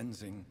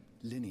 cleansing,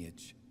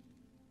 lineage.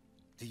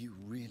 Do you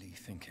really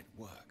think it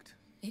worked?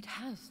 It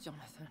has,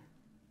 Jonathan.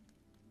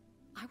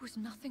 I was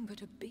nothing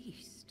but a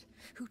beast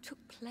who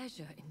took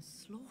pleasure in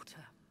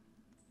slaughter.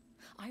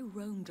 I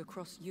roamed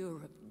across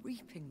Europe,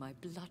 reaping my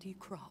bloody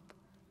crop.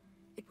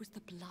 It was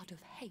the blood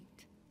of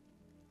hate.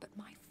 But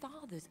my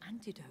father's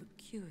antidote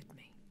cured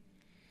me.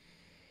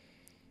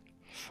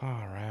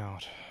 Far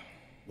out.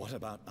 What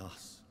about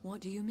us?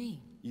 What do you mean?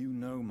 You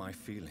know my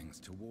feelings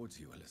towards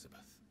you,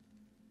 Elizabeth.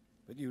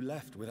 But you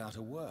left without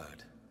a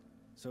word.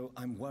 So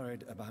I'm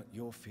worried about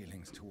your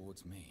feelings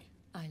towards me.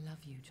 I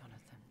love you,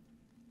 Jonathan.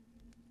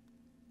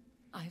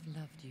 I've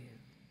loved you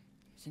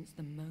since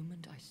the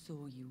moment I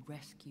saw you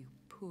rescue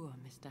poor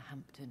Mr.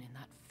 Hampton in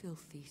that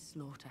filthy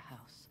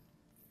slaughterhouse.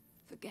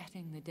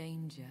 Forgetting the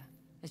danger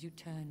as you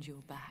turned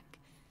your back,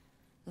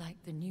 like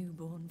the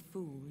newborn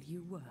fool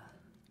you were.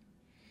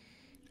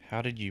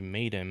 How did you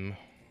meet him?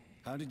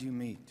 How did you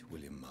meet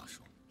William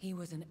Marshall? He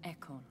was an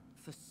Ekon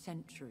for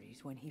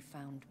centuries when he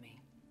found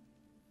me.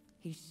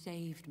 He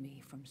saved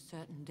me from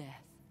certain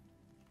death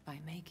by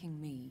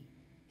making me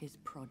his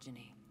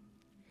progeny.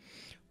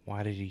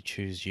 Why did he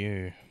choose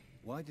you?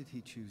 Why did he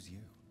choose you?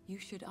 You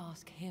should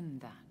ask him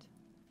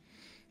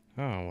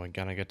that. Oh, we're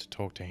gonna get to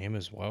talk to him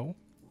as well?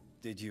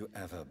 Did you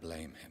ever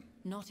blame him?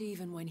 Not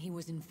even when he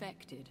was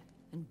infected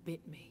and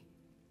bit me.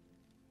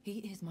 He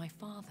is my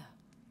father.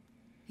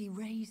 He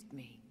raised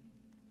me.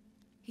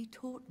 He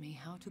taught me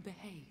how to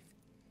behave.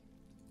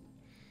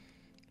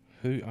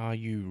 Who are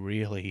you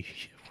really?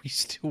 We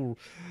still,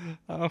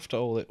 after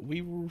all that,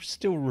 we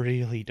still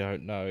really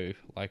don't know,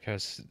 like,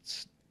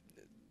 as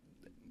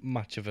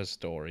much of a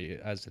story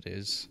as it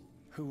is.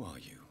 Who are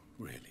you,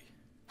 really?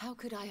 How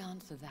could I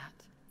answer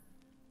that?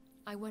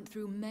 I went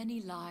through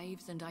many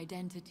lives and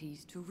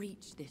identities to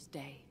reach this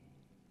day.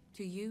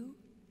 To you,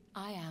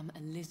 I am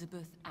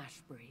Elizabeth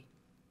Ashbury,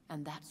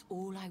 and that's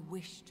all I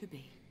wish to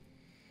be.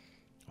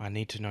 I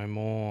need to know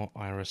more.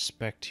 I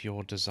respect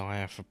your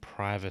desire for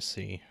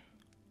privacy.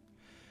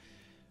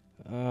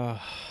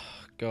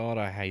 God,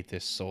 I hate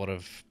this sort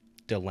of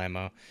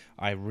dilemma.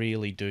 I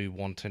really do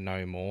want to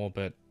know more,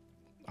 but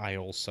I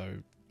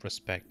also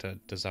respect a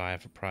desire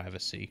for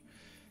privacy.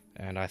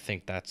 And I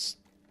think that's...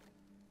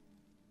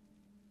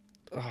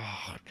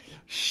 Oh,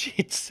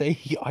 shit,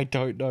 see, I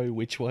don't know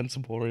which one's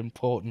more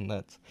important.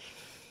 That's...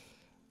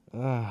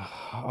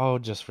 I'll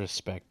just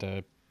respect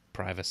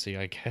privacy,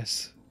 I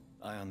guess.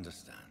 I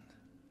understand.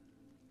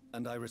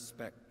 And I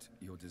respect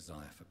your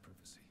desire for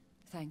privacy.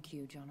 Thank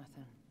you,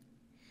 Jonathan.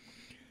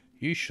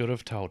 You should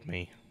have told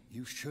me.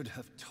 You should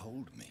have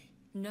told me.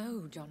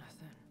 No,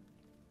 Jonathan.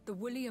 The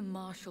William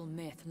Marshall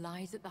myth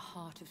lies at the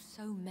heart of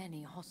so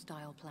many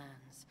hostile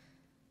plans.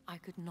 I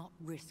could not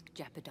risk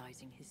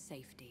jeopardizing his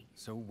safety.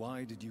 So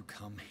why did you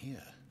come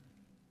here?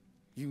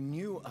 You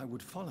knew I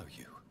would follow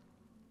you.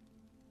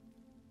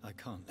 I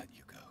can't let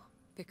you go.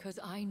 Because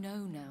I know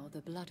now the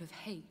blood of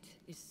hate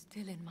is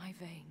still in my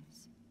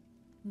veins.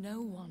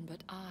 No one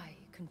but I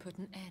can put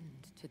an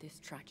end to this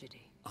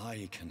tragedy.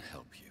 I can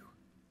help you.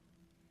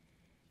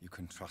 You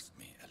can trust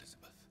me,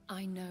 Elizabeth.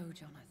 I know,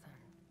 Jonathan.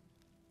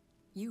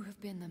 You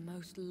have been the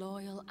most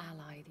loyal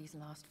ally these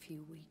last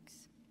few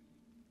weeks.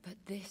 But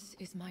this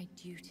is my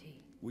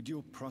duty. Would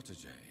your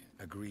protege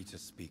agree to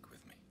speak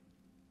with me?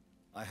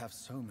 I have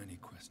so many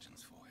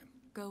questions for him.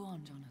 Go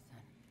on,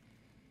 Jonathan.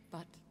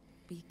 But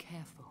be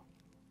careful.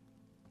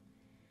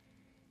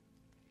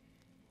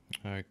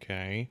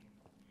 Okay.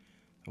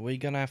 Are we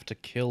gonna have to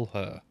kill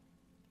her?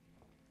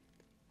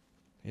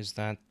 Is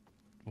that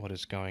what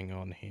is going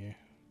on here?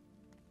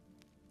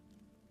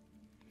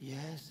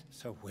 Yes.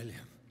 Sir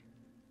William.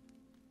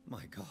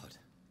 My God.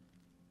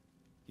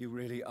 You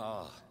really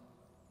are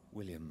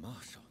William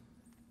Marshall.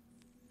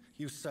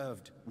 You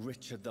served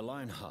Richard the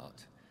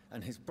Lionheart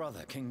and his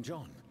brother, King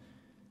John.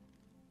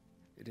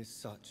 It is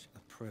such a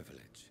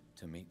privilege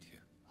to meet you.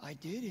 I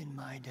did in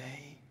my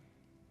day.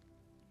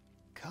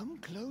 Come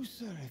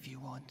closer if you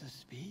want to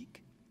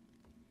speak.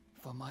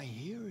 For my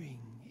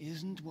hearing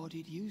isn't what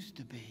it used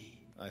to be.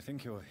 I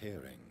think your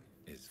hearing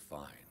is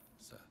fine,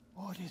 sir.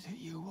 What is it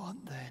you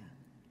want then?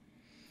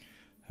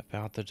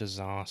 About the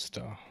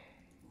disaster.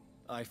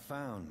 I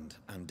found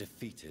and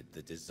defeated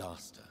the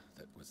disaster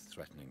that was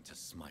threatening to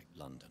smite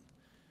London.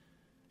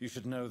 You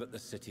should know that the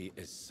city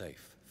is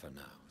safe for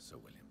now, Sir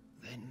William.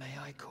 Then may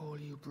I call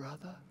you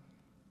brother?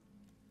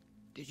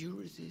 Did you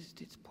resist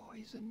its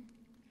poison?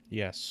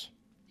 Yes.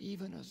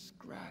 Even a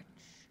scratch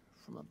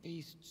from a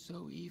beast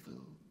so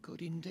evil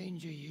could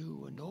endanger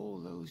you and all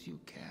those you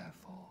care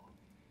for.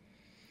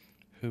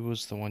 Who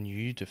was the one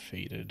you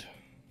defeated?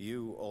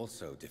 You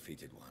also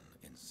defeated one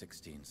in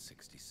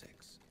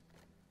 1666.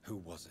 Who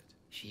was it?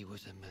 She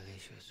was a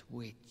malicious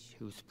witch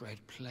who spread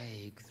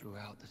plague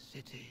throughout the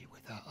city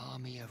with her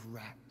army of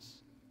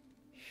rats.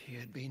 She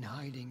had been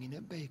hiding in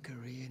a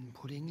bakery in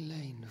Pudding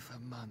Lane for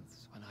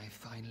months when I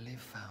finally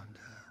found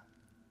her.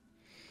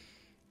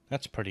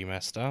 That's pretty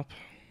messed up.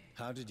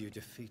 How did you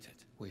defeat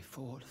it? We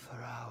fought for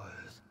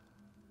hours.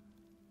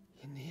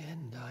 In the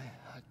end, I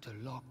had to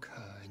lock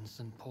her in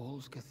St.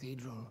 Paul's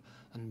Cathedral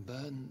and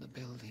burn the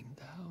building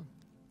down.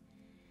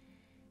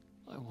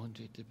 I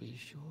wanted to be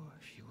sure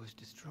she was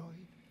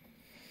destroyed.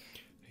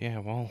 Yeah,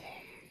 well,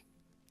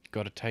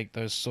 got to take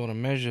those sort of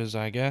measures,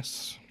 I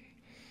guess.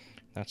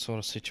 That sort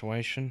of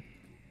situation.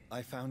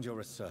 I found your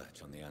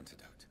research on the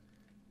antidote.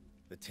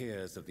 The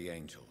tears of the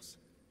angels.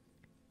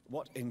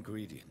 What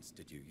ingredients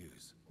did you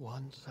use?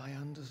 Once I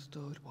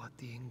understood what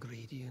the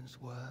ingredients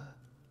were,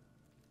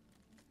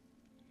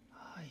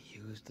 I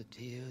used the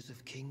tears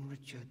of King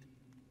Richard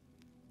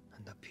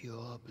and the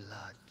pure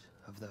blood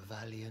of the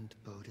valiant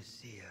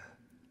Boadicea.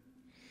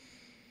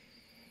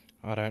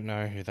 I don't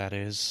know who that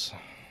is.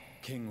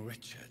 King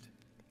Richard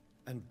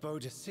and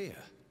Boadicea?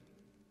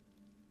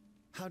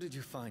 How did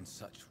you find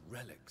such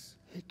relics?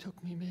 It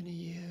took me many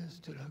years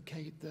to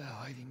locate their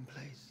hiding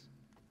place.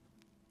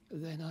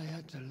 Then I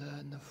had to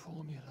learn the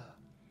formula.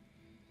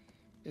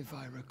 If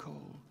I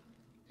recall,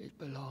 it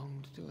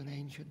belonged to an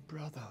ancient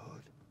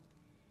brotherhood.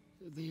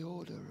 The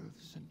Order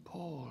of St.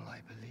 Paul, I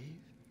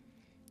believe.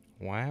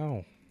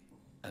 Wow.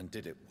 And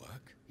did it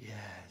work? Yes.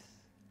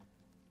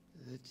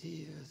 The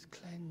tears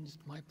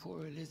cleansed my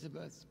poor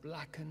Elizabeth's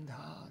blackened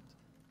heart.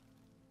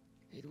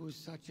 It was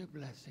such a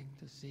blessing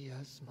to see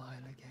her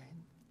smile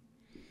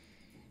again.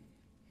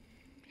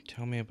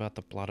 Tell me about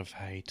the blood of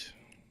hate.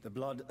 The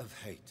blood of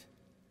hate.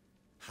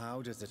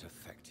 How does it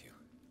affect you?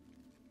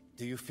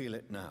 Do you feel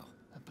it now?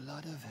 The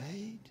blood of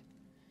hate?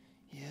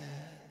 Yes.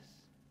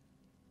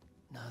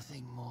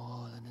 Nothing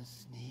more than a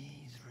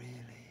sneeze,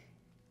 really.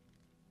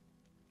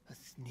 A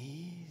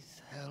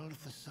sneeze held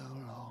for so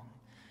long,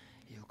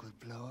 you could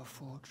blow a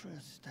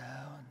fortress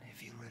down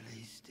if you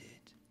released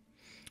it.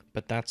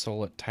 But that's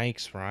all it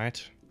takes,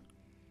 right?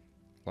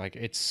 Like,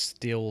 it's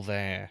still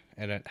there,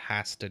 and it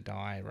has to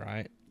die,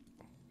 right?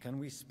 Can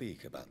we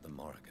speak about the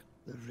Morrigan?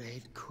 The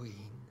Red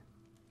Queen?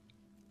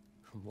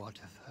 What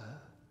of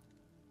her?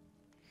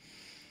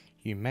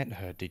 You met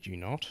her, did you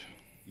not?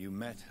 You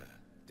met her,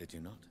 did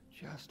you not?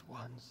 Just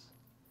once,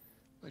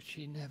 but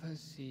she never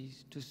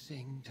ceased to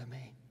sing to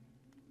me.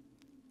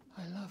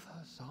 I love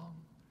her song.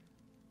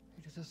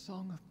 It is a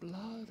song of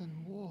blood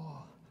and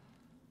war.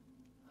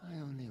 I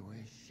only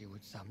wish she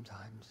would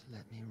sometimes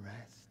let me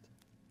rest.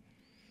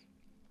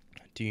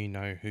 Do you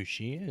know who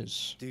she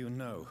is? Do you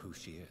know who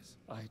she is?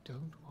 I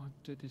don't want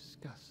to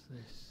discuss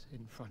this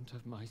in front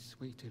of my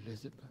sweet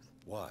Elizabeth.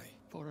 Why?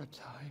 For a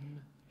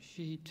time,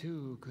 she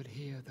too could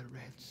hear the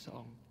Red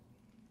Song.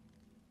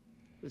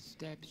 The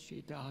steps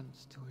she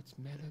danced to its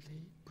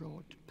melody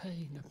brought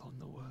pain upon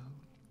the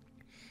world.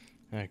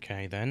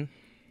 Okay, then.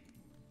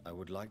 I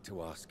would like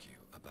to ask you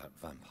about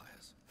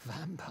vampires.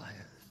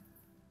 Vampires?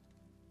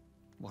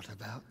 What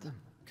about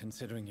them?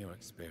 Considering your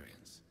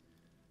experience,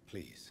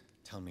 please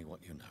tell me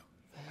what you know.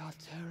 They are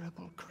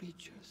terrible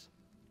creatures.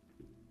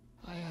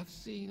 I have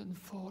seen and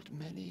fought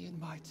many in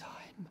my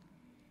time.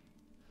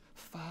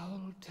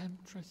 Foul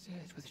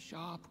temptresses with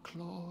sharp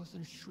claws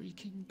and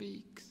shrieking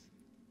beaks.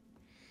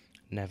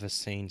 Never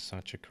seen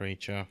such a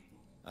creature.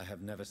 I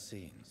have never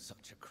seen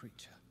such a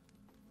creature.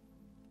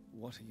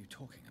 What are you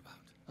talking about?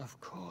 Of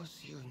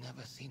course you've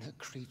never seen a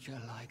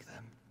creature like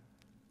them.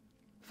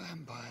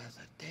 Vampires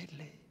are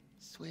deadly,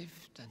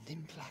 swift and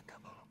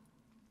implacable.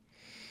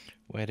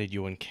 Where did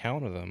you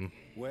encounter them?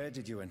 Where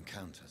did you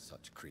encounter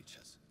such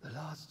creatures? The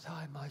last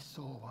time I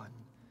saw one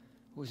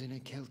was in a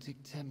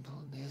Celtic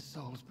temple near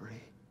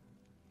Salisbury.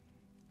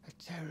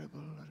 A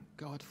terrible and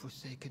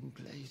god-forsaken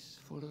place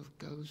full of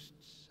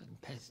ghosts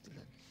and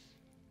pestilence.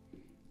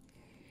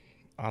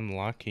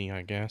 Unlucky,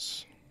 I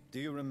guess. Do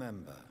you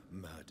remember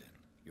Myrddin,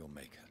 your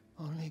maker?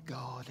 Only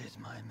God is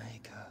my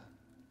maker,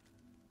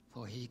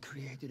 for he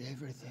created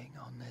everything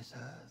on this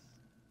earth.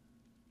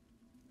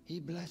 He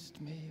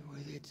blessed me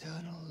with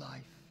eternal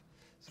life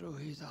through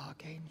his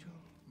archangel,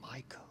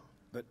 Michael.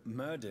 But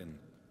Myrddin,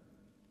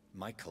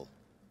 Michael,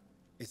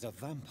 is a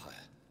vampire.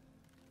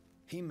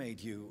 He made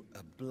you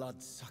a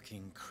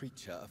blood-sucking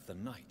creature of the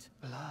night.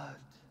 Blood,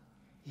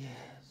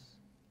 yes.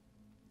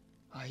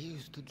 I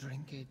used to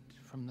drink it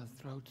from the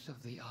throats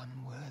of the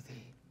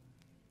unworthy.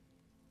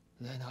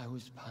 Then I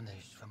was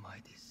punished for my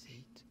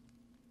deceit.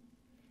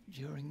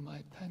 During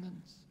my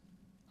penance,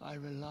 I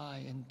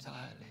rely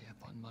entirely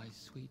upon my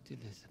sweet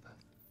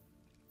Elizabeth.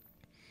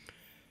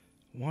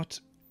 What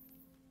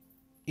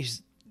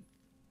is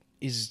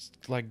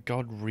like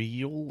God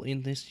real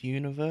in this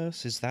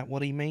universe? Is that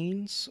what he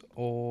means?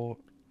 Or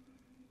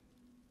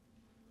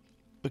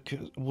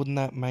because wouldn't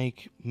that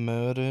make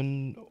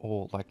Myrddin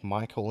or like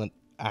Michael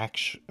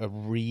a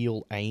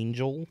real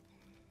angel,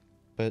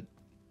 but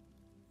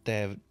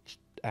they're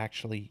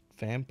actually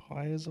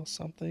vampires or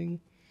something?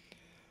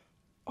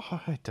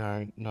 I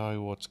don't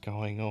know what's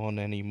going on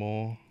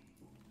anymore.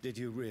 Did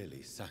you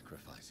really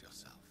sacrifice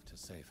yourself to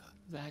save her?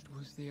 That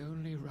was the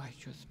only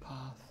righteous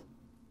path.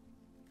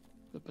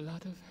 The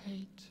blood of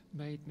hate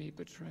made me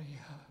betray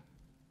her.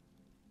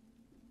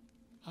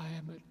 I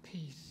am at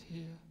peace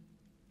here.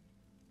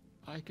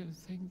 I can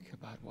think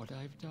about what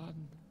I've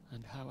done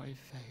and how I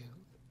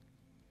failed.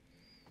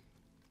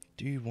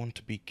 Do you want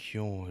to be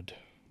cured?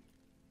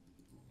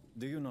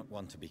 Do you not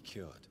want to be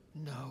cured?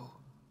 No.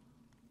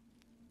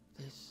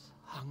 This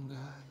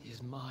hunger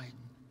is mine.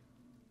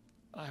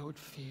 I would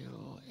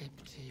feel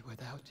empty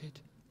without it.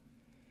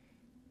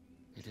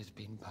 It has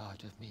been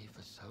part of me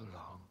for so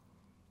long.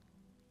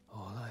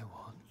 All I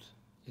want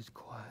is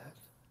quiet.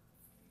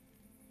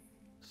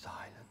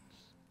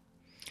 Silence.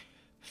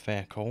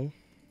 Fair call.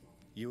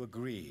 You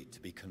agreed to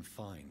be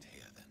confined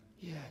here, then?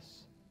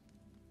 Yes.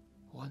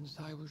 Once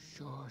I was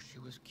sure she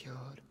was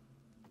cured,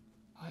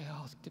 I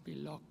asked to be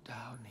locked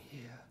down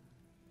here.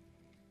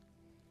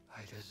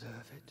 I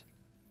deserve it.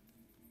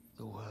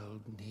 The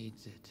world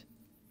needs it.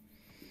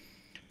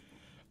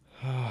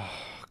 Oh,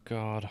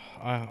 God.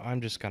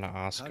 I'm just gonna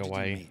ask How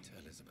away. did you meet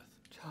Elizabeth?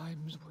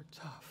 Times were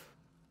tough.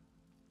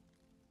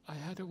 I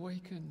had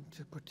awakened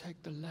to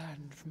protect the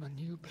land from a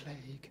new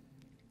plague.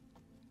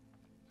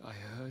 I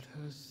heard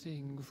her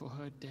sing for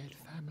her dead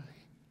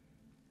family.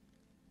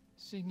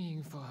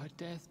 Singing for her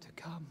death to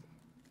come.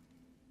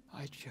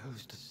 I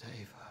chose to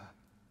save her.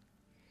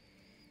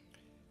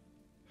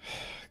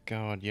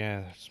 God,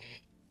 yeah. It's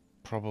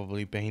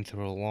probably been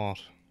through a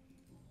lot.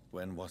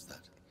 When was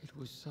that? It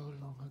was so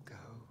long ago.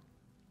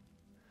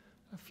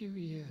 A few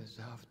years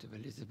after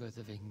Elizabeth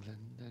of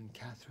England and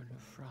Catherine of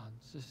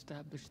France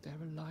established their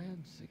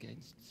alliance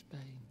against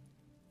Spain.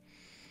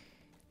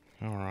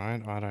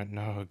 Alright, I don't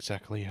know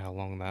exactly how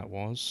long that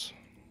was.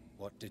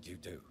 What did you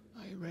do?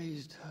 I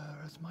raised her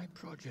as my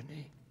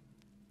progeny.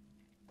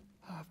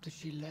 After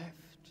she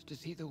left to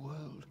see the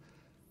world,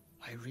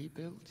 I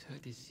rebuilt her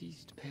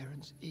deceased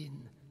parents'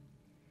 inn.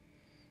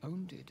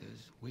 Owned it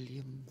as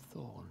William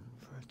Thorne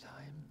for a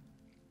time.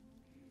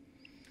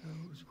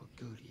 Those were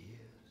good years.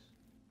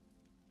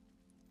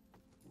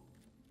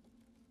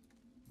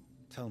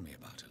 Tell me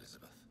about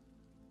Elizabeth.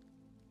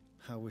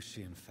 How was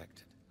she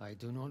infected? I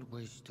do not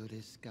wish to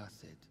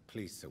discuss it.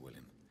 Please, Sir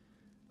William.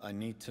 I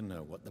need to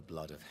know what the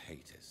blood of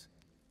hate is.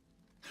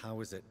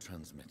 How is it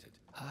transmitted?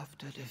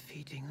 After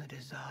defeating the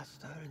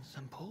disaster in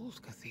St. Paul's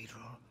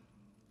Cathedral,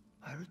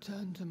 I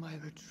returned to my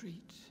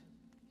retreat,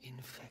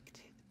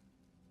 infected.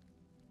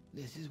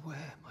 This is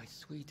where my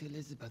sweet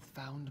Elizabeth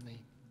found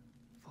me,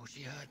 for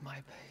she heard my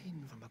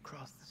pain from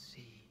across the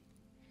sea.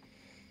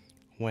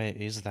 Where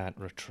is that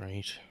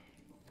retreat?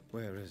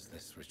 Where is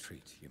this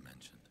retreat you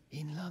mentioned?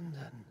 In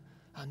London,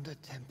 under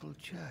Temple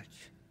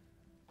Church,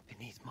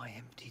 beneath my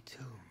empty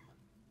tomb.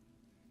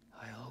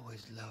 I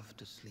always loved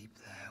to sleep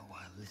there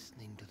while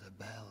listening to the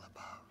bell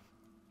above.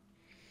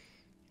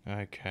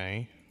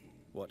 Okay.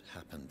 What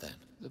happened then?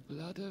 The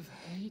blood of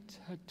hate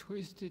had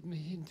twisted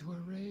me into a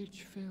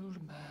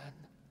rage-filled man.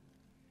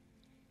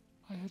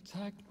 I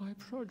attacked my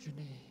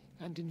progeny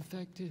and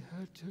infected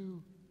her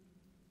too.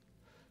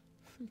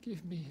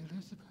 Forgive me,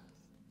 Elizabeth.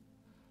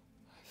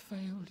 I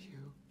failed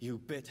you. You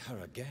bit her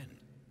again?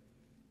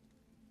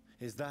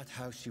 Is that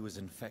how she was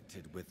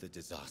infected with the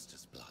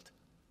disaster's blood?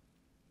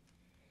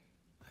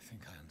 I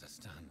think I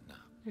understand now.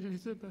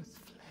 Elizabeth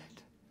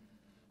fled,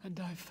 and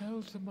I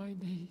fell to my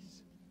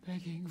knees.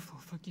 begging for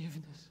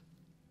forgiveness.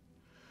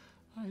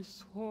 I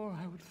swore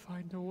I would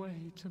find a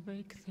way to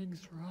make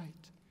things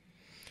right.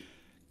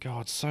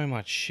 God, so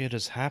much shit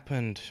has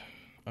happened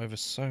over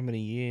so many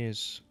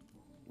years.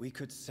 We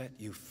could set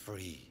you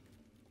free.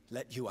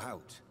 Let you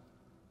out.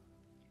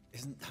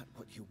 Isn't that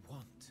what you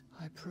want?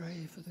 I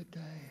pray for the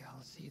day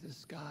I'll see the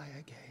sky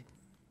again.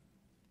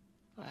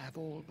 I have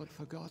all but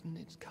forgotten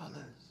its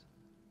colors.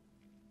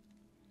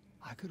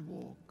 I could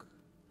walk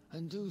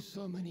and do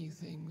so many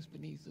things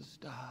beneath the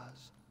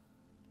stars.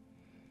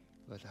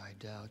 But I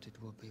doubt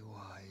it will be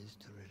wise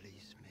to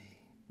release me.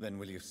 Then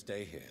will you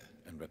stay here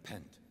and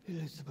repent?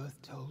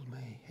 Elizabeth told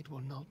me it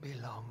will not be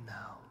long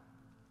now.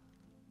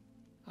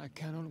 I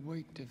cannot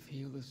wait to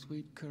feel the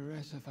sweet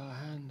caress of her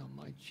hand on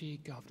my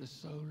cheek after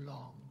so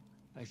long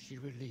as she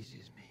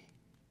releases me.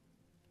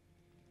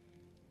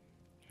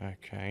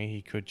 Okay,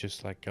 he could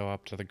just like go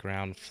up to the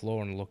ground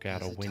floor and look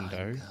out a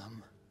window.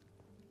 Come?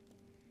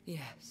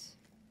 Yes,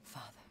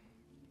 Father.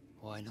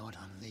 Why not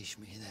unleash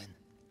me then?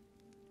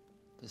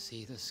 To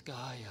see the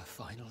sky a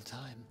final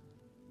time?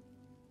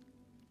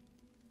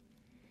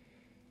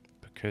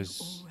 Because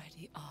You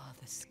already are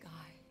the sky,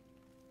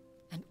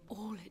 and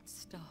all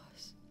its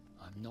stars.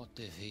 I'm not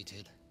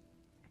defeated,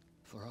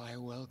 for I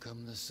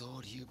welcome the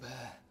sword you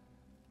bear,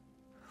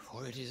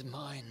 for it is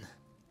mine.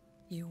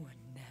 You were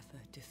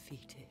never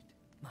defeated,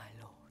 my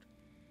lord.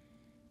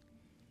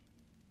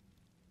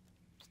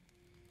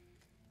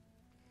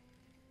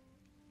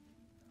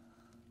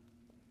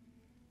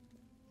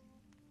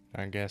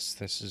 I guess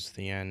this is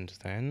the end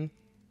then.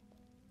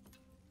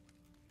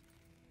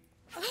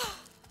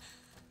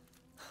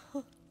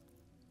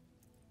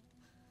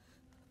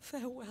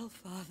 Farewell,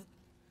 Father.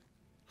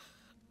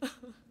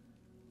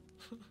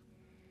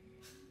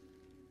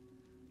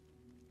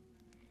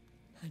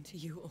 And to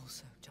you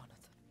also, Jonathan.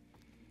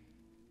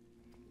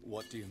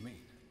 What do you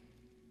mean?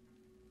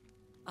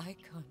 I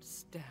can't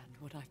stand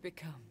what I've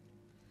become.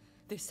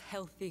 This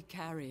healthy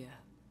carrier,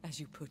 as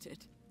you put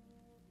it.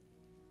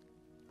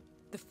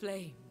 The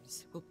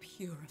flames will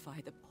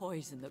purify the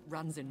poison that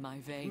runs in my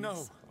veins.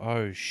 No!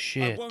 Oh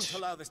shit. I won't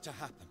allow this to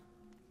happen.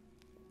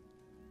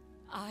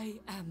 I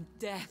am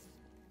death,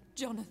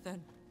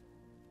 Jonathan.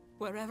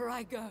 Wherever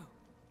I go,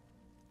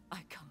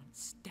 I can't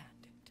stand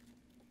it.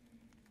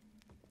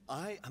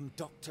 I am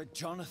Dr.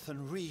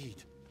 Jonathan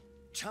Reid,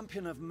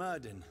 champion of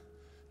Myrddin,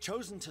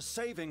 chosen to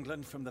save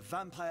England from the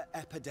vampire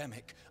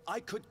epidemic. I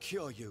could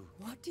cure you.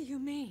 What do you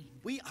mean?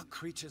 We are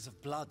creatures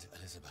of blood,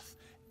 Elizabeth.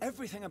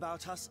 Everything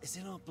about us is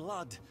in our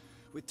blood.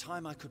 With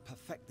time, I could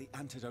perfect the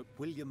antidote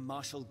William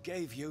Marshall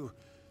gave you.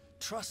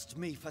 Trust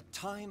me, for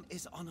time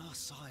is on our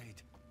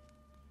side.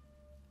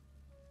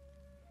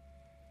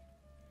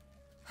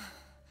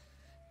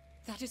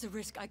 That is a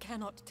risk I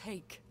cannot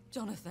take,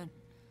 Jonathan.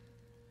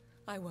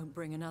 I won't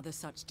bring another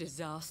such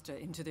disaster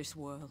into this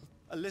world.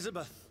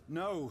 Elizabeth,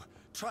 no.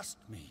 Trust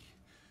me.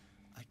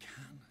 I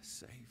can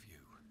save you.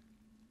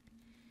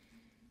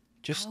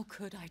 How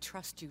could I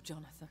trust you,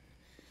 Jonathan?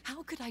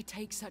 How could I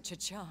take such a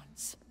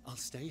chance? I'll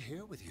stay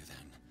here with you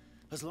then.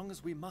 As long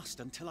as we must,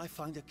 until I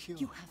find a cure.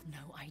 You have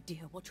no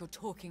idea what you're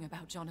talking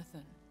about,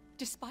 Jonathan.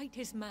 Despite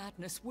his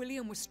madness,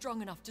 William was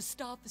strong enough to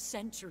starve for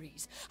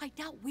centuries. I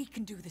doubt we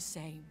can do the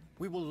same.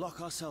 We will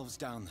lock ourselves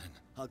down then.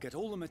 I'll get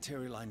all the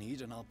material I need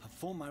and I'll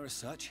perform my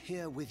research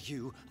here with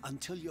you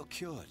until you're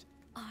cured.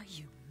 Are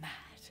you mad?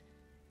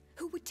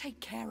 Who would take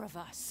care of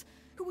us?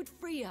 Who would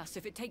free us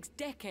if it takes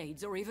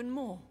decades or even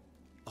more?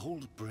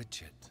 Old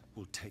Bridget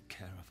will take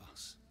care of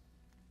us.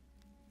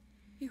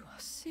 You are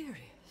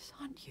serious,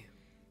 aren't you?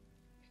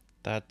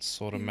 That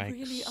sort of makes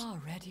You really are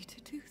ready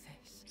to do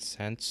this.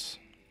 sense.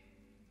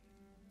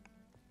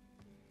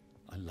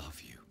 I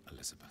love you,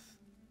 Elizabeth.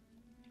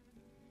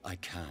 I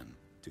can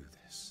do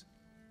this.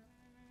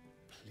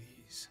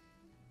 Please,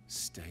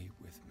 stay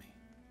with me.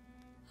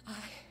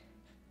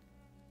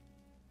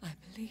 I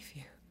believe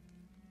you.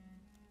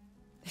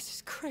 This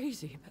is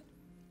crazy, but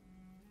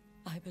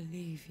I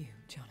believe you,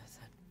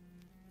 Jonathan.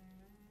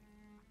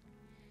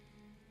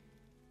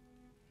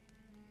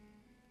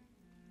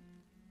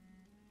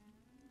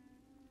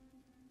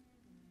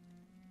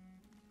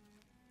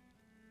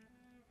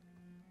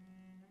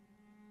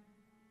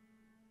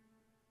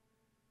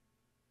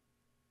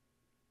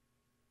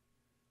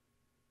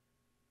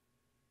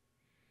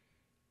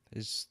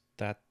 Is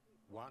that...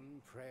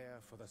 One prayer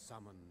for the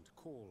summoned,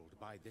 called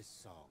by this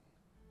song.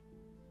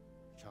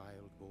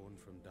 Child born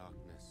from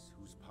darkness,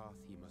 whose path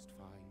ye must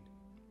find.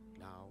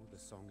 Now the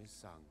song is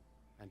sung,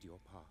 and your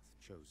path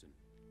chosen.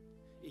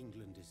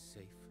 England is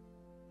safe,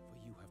 for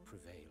you have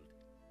prevailed.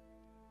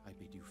 I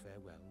bid you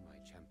farewell, my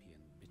champion,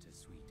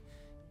 bittersweet.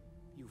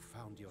 You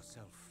found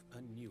yourself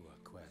a newer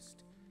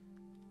quest,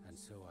 and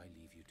so I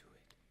leave you to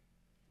it.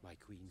 My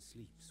queen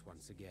sleeps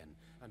once again,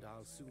 and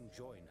I'll soon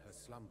join her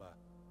slumber,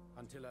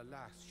 until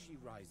alas she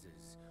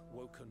rises,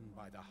 woken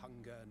by the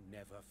hunger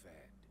never fed.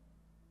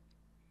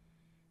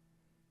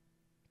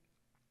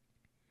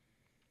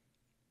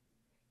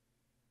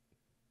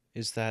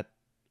 Is that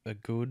a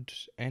good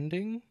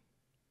ending?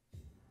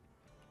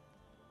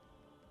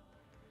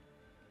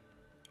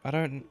 I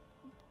don't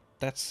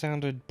that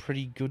sounded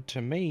pretty good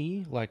to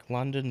me, like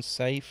London's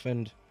safe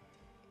and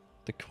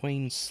the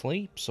Queen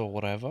sleeps or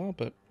whatever,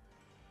 but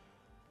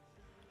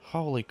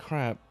holy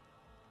crap.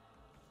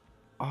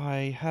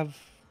 I have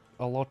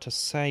a lot to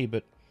say,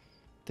 but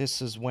this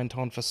has went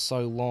on for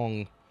so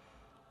long.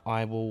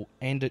 I will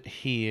end it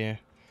here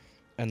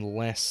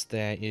unless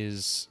there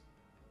is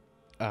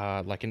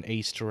like an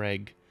Easter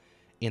egg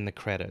in the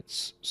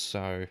credits.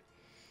 So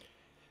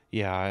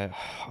yeah,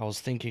 I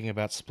was thinking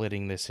about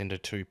splitting this into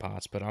 2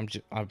 parts, but I'm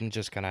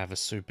just gonna have a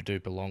super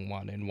duper long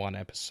one in one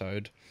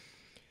episode.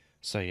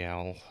 So yeah,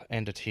 I'll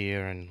end it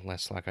here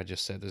unless, like I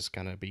just said, there's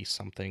gonna be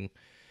something,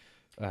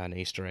 an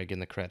Easter egg in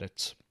the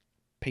credits.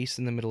 Peace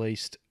in the Middle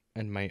East,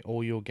 and may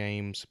all your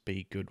games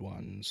be good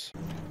ones.